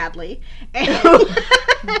files badly.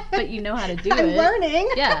 But you know how to do I'm it. learning.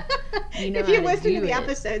 Yeah. You know if you how to listen to do the it.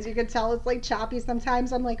 episodes, you can tell it's like choppy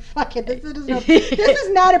sometimes. I'm like, fuck it. This is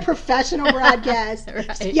not a professional broadcast.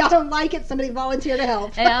 Right. Y'all don't like it, somebody volunteer to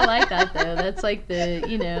help. Hey, I like that though. That's like the,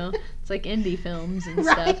 you know, it's like indie films and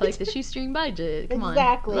stuff, like the shoestring budget. Come on,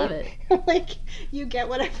 love it. Like you get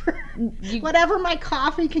whatever my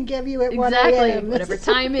coffee can give you at 1 exactly a.m. whatever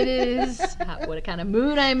time it is, what kind of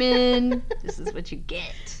mood I'm in. This is what you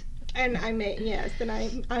get. And I'm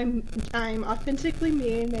authentically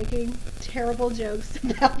me making terrible jokes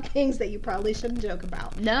about things that you probably shouldn't joke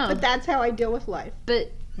about. No, but that's how I deal with life.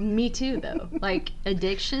 But me too, though. Like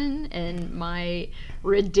addiction and my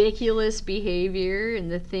ridiculous behavior and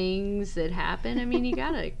the things that happen. I mean, you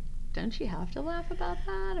gotta don't you have to laugh about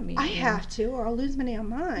that? I mean, I have to, or I'll lose my damn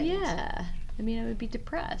mind. Yeah. I mean, I would be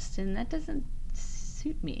depressed, and that doesn't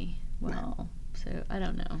suit me well. So, I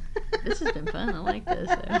don't know. This has been fun. I like this.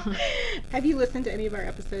 So. Have you listened to any of our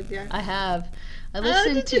episodes yet? I have. I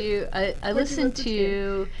listened to, I listened listen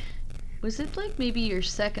to, was it like maybe your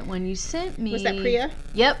second one you sent me? Was that Priya?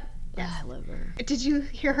 Yep. Yes. I love her. Did you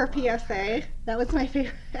hear her PSA? That was my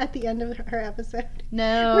favorite at the end of her episode.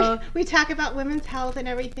 No. We talk about women's health and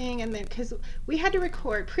everything, and then because we had to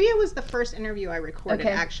record. Priya was the first interview I recorded,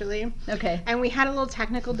 actually. Okay. And we had a little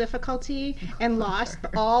technical difficulty and lost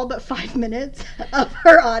all but 5 minutes of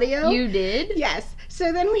her audio. You did? Yes.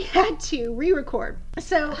 So then we had to re-record.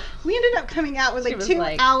 So we ended up coming out with like 2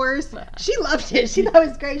 hours. She loved it. She thought it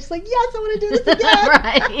was great. She's like, yes, I want to do this again.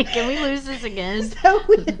 Right. Can we lose this again? So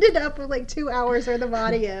we ended up with like 2 hours worth of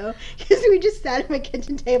audio because we just sat at my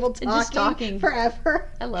kitchen table talking forever.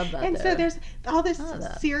 I love that. And so there's all this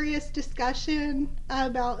serious discussion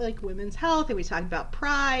about like women's health, and we talked about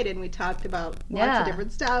pride, and we talked about lots of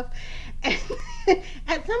different stuff. And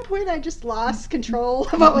at some point, I just lost control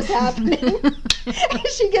of what was happening. And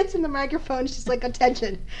she gets in the microphone. She's like,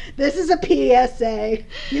 "Attention! This is a PSA.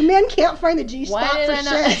 You men can't find the G spot for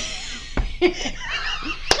shit."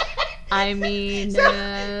 I mean, we ended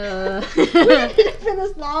up in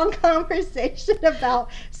this long conversation about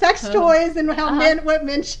sex toys and how what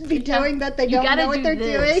men should be doing that they don't know what they're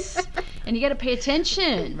doing. And you got to pay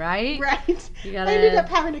attention, right? Right. I ended up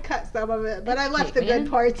having to cut some of it, but I left the good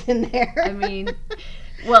parts in there. I mean,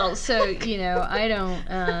 well, so I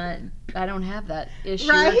don't have that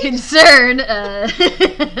issue or concern. I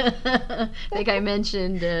think I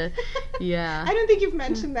mentioned, yeah. I don't think you've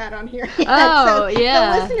mentioned that on here yet. Oh,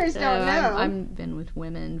 yeah. The listeners don't know. I've been with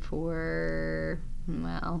women for,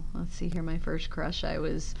 well, let's see here. My first crush, I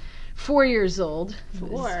was 4 years old.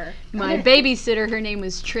 4. My babysitter, her name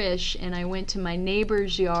was Trish, and I went to my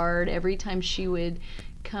neighbor's yard every time she would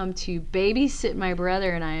come to babysit my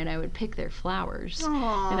brother and I would pick their flowers.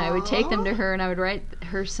 Aww. And I would take them to her and I would write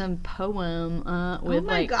her some poem with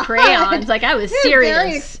God. crayons. Like I was serious.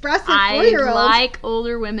 Very expressive 4-year-old.4-year-old. I like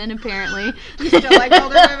older women apparently. You still like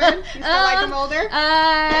older women? You still like them older?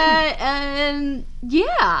 Yeah,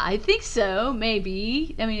 I think so.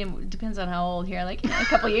 Maybe. I mean, it depends on how old here. Like a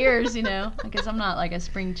couple years, I guess I'm not like a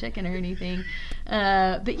spring chicken or anything.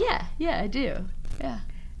 But yeah, I do. Yeah.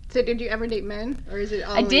 So did you ever date men, or is it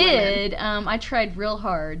all I did. Women? I tried real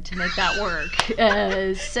hard to make that work.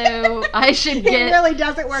 So I should get. It really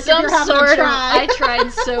doesn't work some if you're having sort to try. I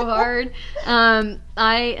tried so hard. So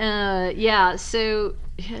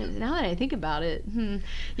now that I think about it,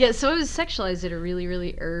 yeah. So I was sexualized at a really,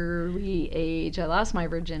 really early age. I lost my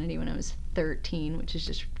virginity when I was 13, which is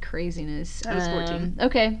just craziness. I was 14.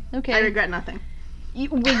 Okay. I regret nothing.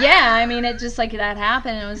 Well, yeah, I mean, it just like that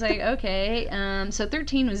happened. And I was like, okay. So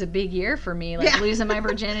 13 was a big year for me, like losing my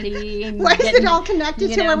virginity. And why is it all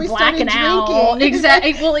connected to when we started drinking?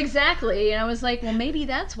 Exactly. Well, exactly. And I was like, well, maybe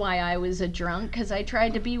that's why I was a drunk, because I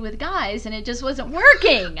tried to be with guys and it just wasn't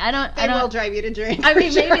working. I don't. will drive you to drink. I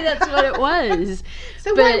mean, maybe that's what it was.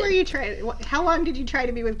 So why were you trying? How long did you try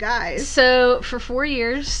to be with guys? So for 4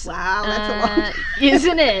 years. Wow, that's a long time.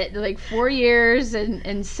 Isn't it? Like 4 years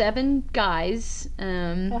and 7 guys.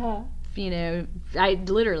 I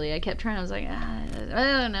kept trying. I was like,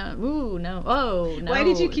 oh no, ooh no, oh no. Why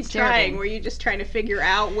did you keep trying? Were you just trying to figure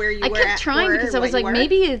out where you were? I kept trying because I was like,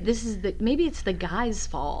 maybe it's the guy's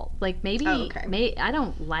fault. Like maybe, I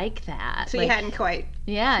don't like that. So like, you hadn't quite.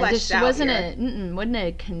 Yeah, it just wasn't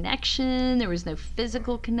a connection. There was no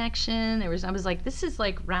physical connection. I was like, this is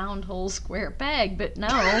like round hole square peg, but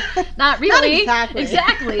no, not really. Not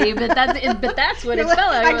exactly. But that's what it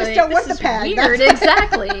felt like. I just don't want the peg. Weird.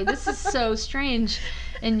 Exactly. This is so strange.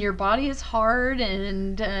 And your body is hard,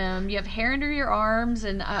 and you have hair under your arms,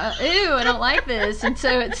 and ew, I don't like this. And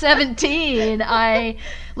so at 17, I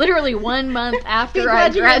literally 1 month after I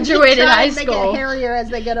graduated high school, they get hairier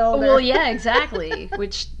as they get older. Well, yeah, exactly.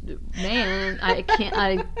 Which, man, I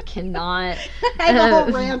cannot. I have a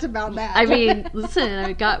whole rant about that. I mean, listen,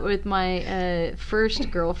 I got with my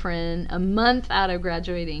first girlfriend a month out of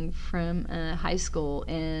graduating from high school,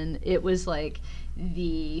 and it was like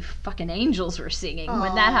the fucking angels were singing. Aww.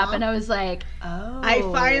 When that happened, I was like, oh, I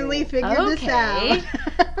finally figured this out.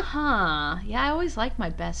 Yeah, I always liked my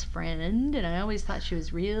best friend, and I always thought she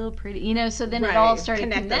was real pretty, so then it all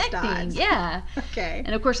started connecting. Yeah. Okay.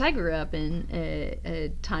 And of course I grew up in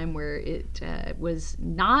a time where it was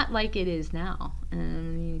not like it is now. I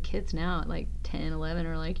mean, kids now at like 10, 11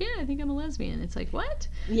 are like, yeah, I think I'm a lesbian. It's like, what?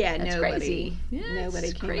 Yeah, that's nobody. Crazy. Yeah,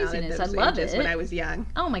 nobody came craziness. out at those I love ages it. when I was young.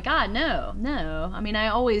 Oh my God, no. I mean, I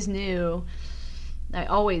always knew I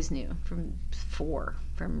always knew from 4,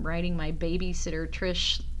 from writing my babysitter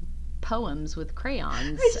Trish poems with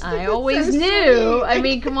crayons. I always knew. Sweet. I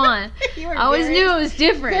mean, come on. You were I always knew it was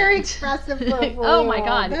different. Very expressive for a Oh my 4-year-old.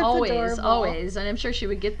 God, That's always, adorable. always. And I'm sure she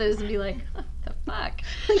would get those and be like, what the fuck?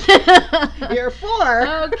 You're 4.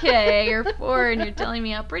 Okay, you're 4 and you're telling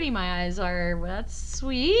me how pretty my eyes are. Well, that's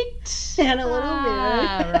sweet. And a little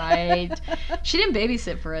Ah, weird. right. She didn't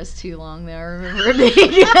babysit for us too long, though. I remember being,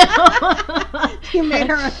 You made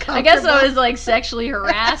her uncomfortable. I guess I was like sexually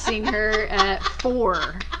harassing her at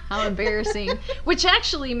 4. How embarrassing. Which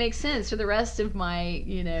actually makes sense for the rest of my,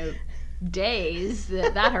 days.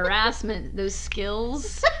 That harassment, those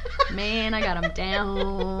skills, man, I got them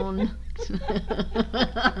down.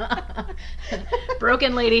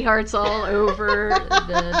 Broken lady hearts all over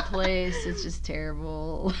the place. It's just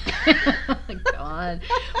terrible. God.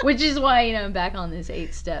 Which is why, I'm back on this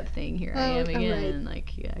 8-step thing. Here I am again. Right.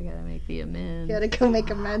 Like, I gotta make the amends. You gotta go make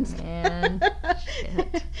amends. Man.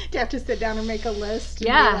 Shit. Do you have to sit down and make a list? And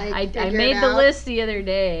Yeah, be like, I figure made it the out? list the other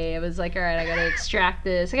day. I was like, all right, I gotta extract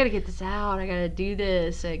this. I gotta get this out. I gotta do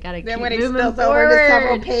this. I gotta Then keep when it moving spills forward. over to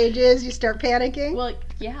several pages, you start panicking? Well,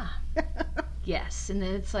 yeah. Yes, and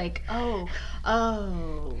then it's like, oh,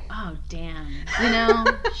 damn.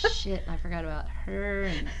 Shit, I forgot about her,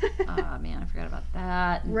 and oh man, I forgot about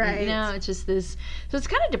that. And, Right. It's just this. So it's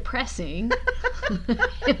kind of depressing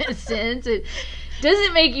in a sense. It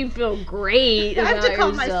doesn't make you feel great I have about to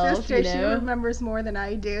call yourself, my sister. She remembers more than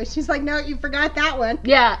I do. She's like, no, you forgot that one.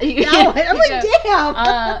 Yeah. That one. I'm like,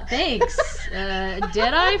 damn. Thanks.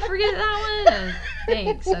 Did I forget that one?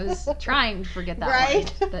 Thanks. I was trying to forget that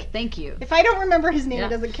Right? one. But thank you. If I don't remember his name, Yeah. it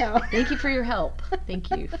doesn't count. Thank you for your help.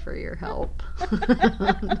 Thank you for your help.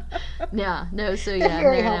 Yeah. No. So yeah. I'm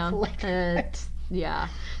Very there helpful. now. Yeah.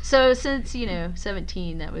 So since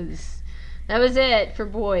 17, that was it for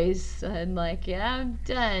boys. I'm like, yeah, I'm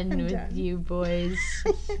done with done. you boys.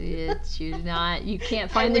 You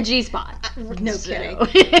can't find the G spot. No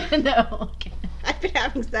kidding. No. I've been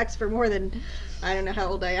having sex for more than, I don't know how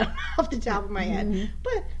old I am off the top of my head, Mhm.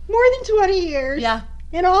 but more than 20 years. Yeah.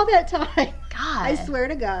 In all that time, God. I swear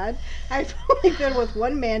to God, I've only been with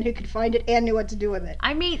one man who could find it and knew what to do with it.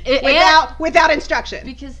 I mean, Without instruction.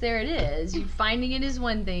 because there it is. You finding it is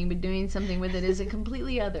one thing, but doing something with it is a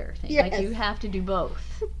completely other thing. Yes. Like you have to do both,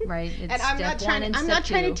 right? It's And I'm step not trying. one and I'm step not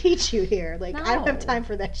trying to two. teach you here. Like I don't have No. time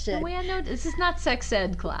for that shit. The way I know this is not sex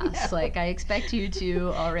ed class. No. Like I expect you to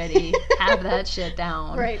already have that shit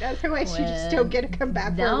down. Right. Otherwise, you just When- don't get to come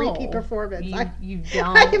back for a repeat performance. You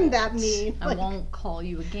don't. I am that mean. I Like, won't call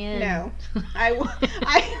you again. No,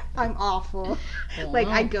 I'm awful. Like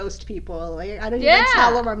I ghost people. Like I don't Yeah. even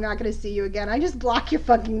tell them I'm not going to see you again. I just block your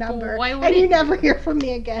fucking number, why and would you it- never hear from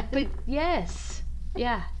me again. But yes,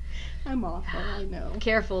 yeah. I'm awful. I know.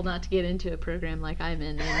 Careful not to get into a program like I'm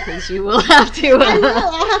in, because you will have to. I will.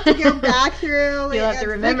 I'll have to go back through. You'll have to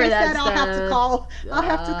remember like I that said, I'll have to stuff. call. I'll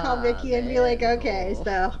have to call Ah, Vicky and be like, man, okay, no.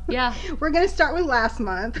 so Yeah. we're gonna start with last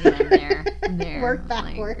month. Yeah, I'm there. Work I'm like,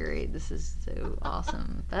 backward. great, this is so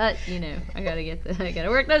awesome. But I gotta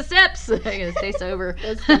work those steps. I gotta stay sober.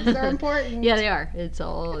 Those things are important. Yeah, they are. It's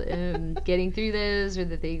all getting through those are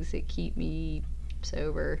the things that keep me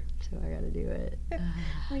sober. So I gotta do it.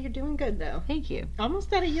 Well, you're doing good though. Thank you.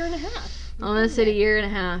 Almost at a year and a half. Almost at a year and a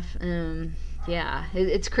half. Yeah,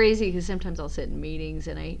 it's crazy because sometimes I'll sit in meetings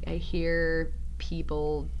and I hear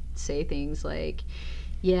people say things like,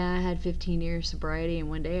 yeah, I had 15 years sobriety and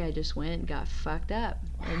one day I just went and got fucked up.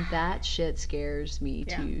 And that shit scares me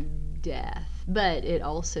Yeah. to death. But it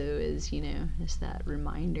also is, just that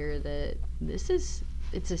reminder that it's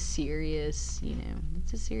a serious,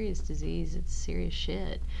 it's a serious disease. It's serious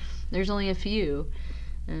shit. There's only a few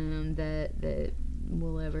that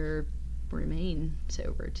will ever remain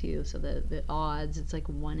sober too. So the odds, it's like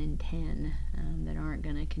 1 in 10 that aren't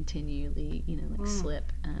gonna continually,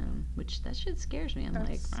 slip. Which that shit scares me. I'm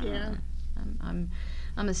That's- like, yeah. I'm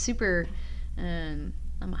a super.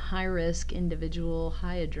 I'm a high risk individual,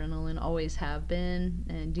 high adrenaline, always have been,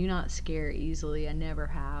 and do not scare easily. I never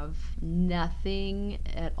have. Nothing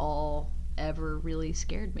at all ever really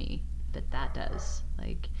scared me, but that does.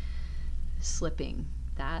 Like slipping,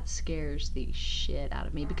 that scares the shit out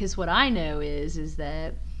of me, because what I know is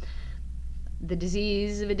that the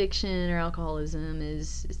disease of addiction or alcoholism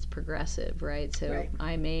is progressive, right? So Right.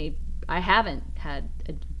 I haven't had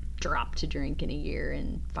a drop to drink in a year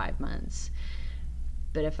and 5 months.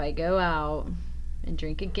 But if I go out and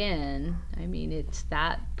drink again, I mean, it's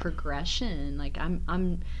that progression. Like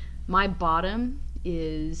my bottom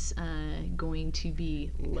is going to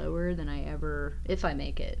be lower than I ever, if I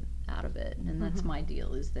make it out of it. And that's my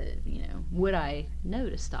deal, is that, would I know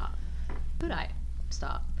to stop? Would I?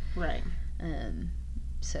 stop. Right.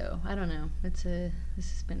 So I don't know. This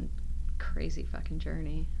has been a crazy fucking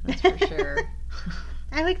journey. That's for sure.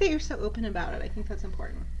 I like that you're so open about it. I think that's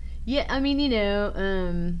important. Yeah, I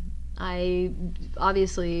mean, I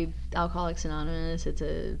obviously Alcoholics Anonymous. It's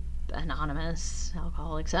anonymous.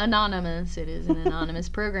 Alcoholics Anonymous. It is an anonymous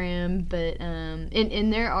program, but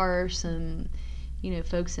and there are some,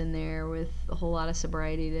 folks in there with a whole lot of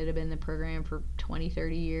sobriety that have been in the program for 20,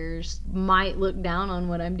 30 years might look down on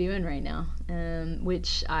what I'm doing right now,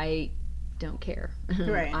 which I don't care.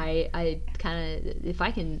 Right. I kind of, if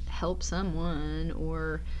I can help someone,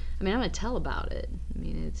 or I'm gonna tell about it. I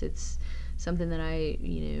mean, it's something that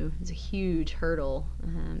it's a huge hurdle,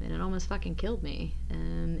 and it almost fucking killed me.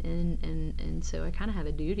 And so I kind of have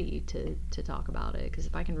a duty to talk about it, because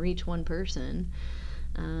if I can reach one person,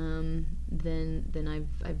 then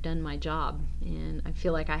I've done my job, and I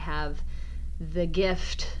feel like I have the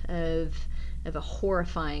gift of a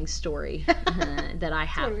horrifying story that I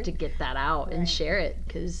have to get that out and share it,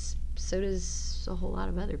 because so does a whole lot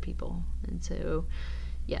of other people. And so,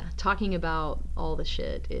 yeah, talking about all the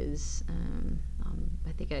shit is,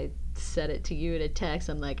 I think I said it to you in a text.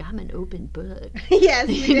 I'm like, I'm an open book. Yes,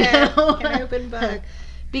 you did. An open book.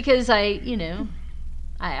 Because I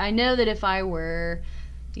know that if I were,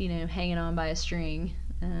 hanging on by a string,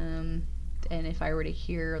 and if I were to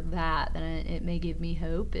hear that, then it may give me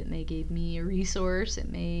hope. It may give me a resource. It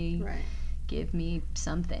may give me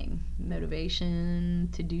something, motivation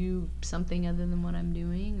to do something other than what I'm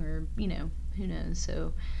doing, or, who knows.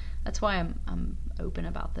 So that's why I'm open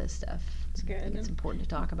about this stuff. It's good. I think it's important to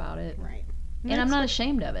talk about it. Right. And I'm not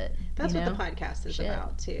ashamed of it. That's what the podcast is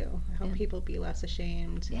about, too. Help people be less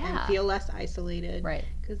ashamed and feel less isolated. Right.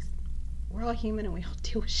 Because we're all human and we all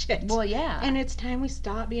deal with shit. Well, yeah. And it's time we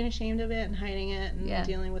stop being ashamed of it and hiding it and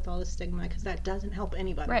dealing with all the stigma, because that doesn't help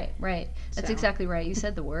anybody. Right. That's exactly right. You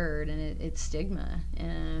said the word, and it's stigma.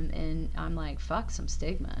 And I'm like, fuck some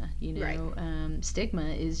stigma. Stigma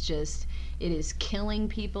is just, it is killing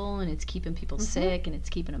people, and it's keeping people sick, and it's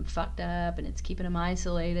keeping them fucked up, and it's keeping them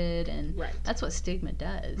isolated. And that's what stigma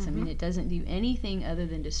does. I mean, it doesn't do anything other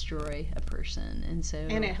than destroy a person. And so,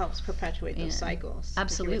 and it helps perpetuate those cycles.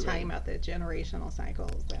 Absolutely. Like you were talking about the generational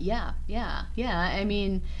cycles. Yeah. I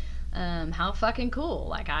mean, how fucking cool.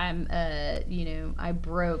 Like, I'm, I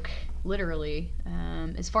broke literally,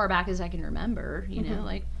 as far back as I can remember,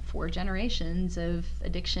 like 4 generations of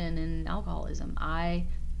addiction and alcoholism. I,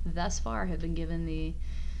 thus far, have been given the,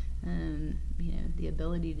 the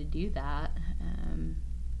ability to do that.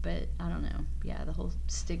 But I don't know. Yeah, the whole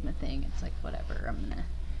stigma thing, it's like, whatever,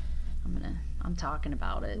 I'm talking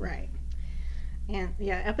about it. Right. And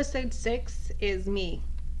episode 6 is me.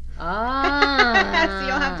 So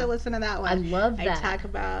you'll have to listen to that one. I love that. I talk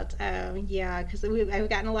about, because I've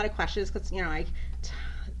gotten a lot of questions, because, I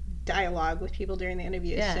dialogue with people during the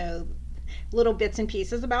interview. Yeah. So little bits and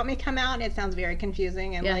pieces about me come out, and it sounds very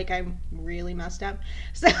confusing, and like I'm really messed up.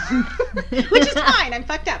 So, which is fine. I'm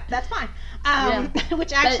fucked up. That's fine.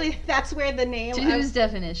 Which actually, that's where the name. To whose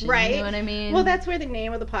definition? Right. You know what I mean? Well, that's where the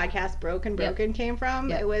name of the podcast, Broken came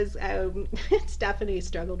from. It was Stephanie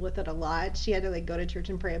struggled with it a lot. She had to go to church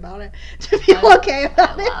and pray about it to feel okay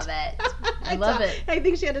about it. I love it. I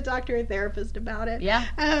think she had to talk to her therapist about it. Yeah.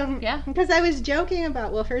 Because I was joking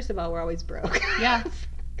about, well, first of all, we're always broke. Yeah.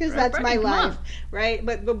 Because that's my life, right?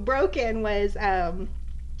 But broken was,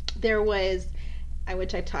 there was,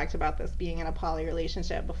 which I talked about this being in a poly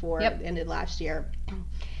relationship before it ended last year.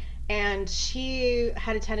 And she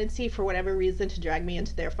had a tendency, for whatever reason, to drag me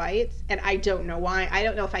into their fights. And I don't know why. I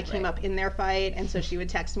don't know if I came up in their fight, and so she would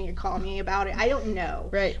text me or call me about it. I don't know.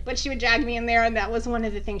 Right. But she would drag me in there, and that was one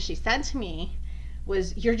of the things she said to me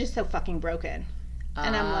was, "You're just so fucking broken."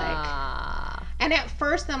 And I'm like, and at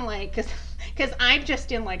first I'm like, because I'm just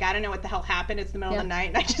in I don't know what the hell happened. It's the middle of the night,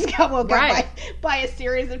 and I just got woke up by a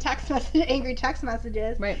series of angry text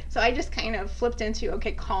messages. Right. So I just kind of flipped into,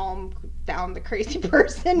 calm down the crazy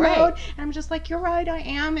person mode. And I'm just like, you're right, I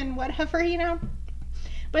am, and whatever,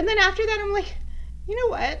 But then after that, I'm like, you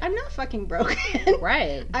know what? I'm not fucking broken.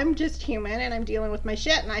 Right. I'm just human, and I'm dealing with my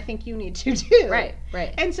shit, and I think you need to too. Right.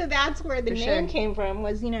 And so that's where the name came from,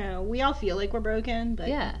 was, we all feel like we're broken, but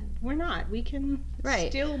we're not. We can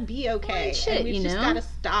still be okay. Well, and we've just got to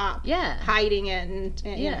stop hiding it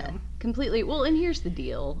and you know. Completely. Well, and here's the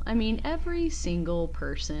deal. I mean, every single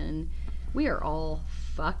person, we are all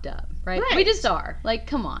fucked up, right? We just are.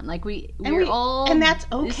 Come on. We're all... And that's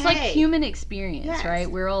okay. It's like human experience, right?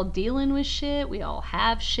 We're all dealing with shit. We all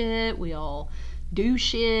have shit. We all do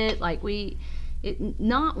shit.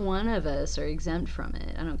 Not one of us are exempt from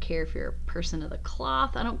it. I don't care if you're a person of the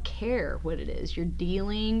cloth. I don't care what it is. You're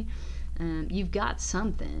dealing you've got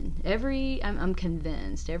something. I'm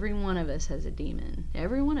convinced every one of us has a demon.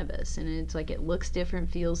 Every one of us, and it's like it looks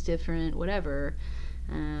different, feels different, whatever.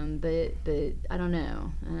 But I don't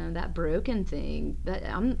know, that broken thing,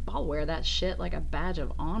 I'll wear that shit like a badge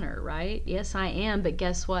of honor, right? Yes, I am, but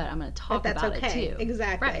guess what? I'm going to talk about it too.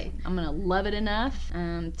 Exactly. Right. I'm going to love it enough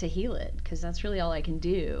to heal it, because that's really all I can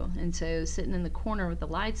do. And so sitting in the corner with the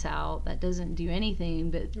lights out, that doesn't do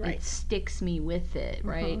anything, but it sticks me with it,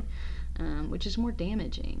 right? Which is more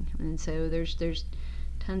damaging. And so there's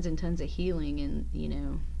tons and tons of healing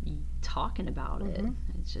in, talking about it.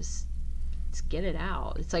 It's just, let's get it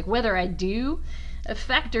out. It's like whether I do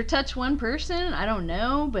affect or touch one person, I don't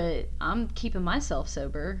know, but I'm keeping myself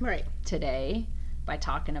sober today by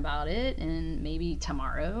talking about it, and maybe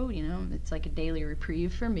tomorrow, it's like a daily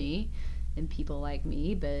reprieve for me and people like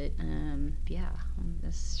me. But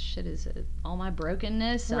this shit is all my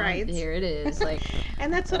brokenness. Here it is. Like,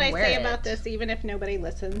 and that's what I say about this. Even if nobody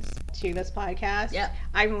listens to this podcast,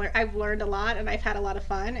 I've learned a lot, and I've had a lot of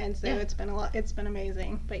fun, and so it's been a lot. It's been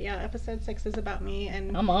amazing. But episode 6 is about me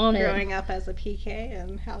and growing up as a PK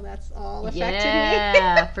and how that's all affected me.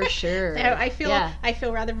 Yeah, for sure. So I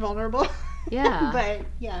feel rather vulnerable. Yeah. But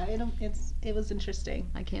it was interesting.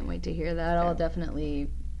 I can't wait to hear that. I'll definitely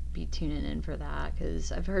be tuning in for that,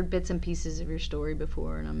 because I've heard bits and pieces of your story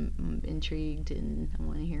before, and I'm intrigued and I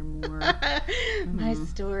want to hear more. My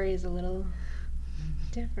story is a little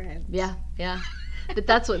different. Yeah. But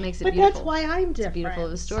that's what makes it but beautiful. That's why I'm different. It's beautiful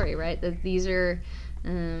of a story, right? That these are,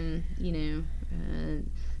 those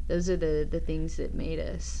are the things that made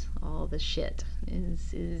us. All the shit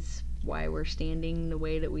is why we're standing the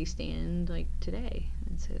way that we stand, like, today.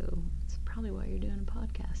 And so it's probably why you're doing a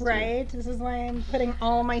podcast too. Right. This is why I'm putting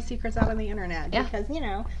all my secrets out on the internet, because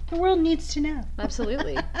the world needs to know.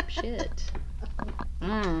 Absolutely. Shit.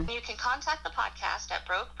 You can contact the podcast at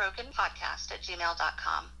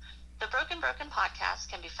brokebrokenpodcast@gmail.com. The Broken Podcast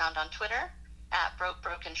can be found on Twitter at Broke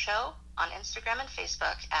Broken Show, on Instagram and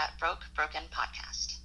Facebook at Broke Broken Podcast.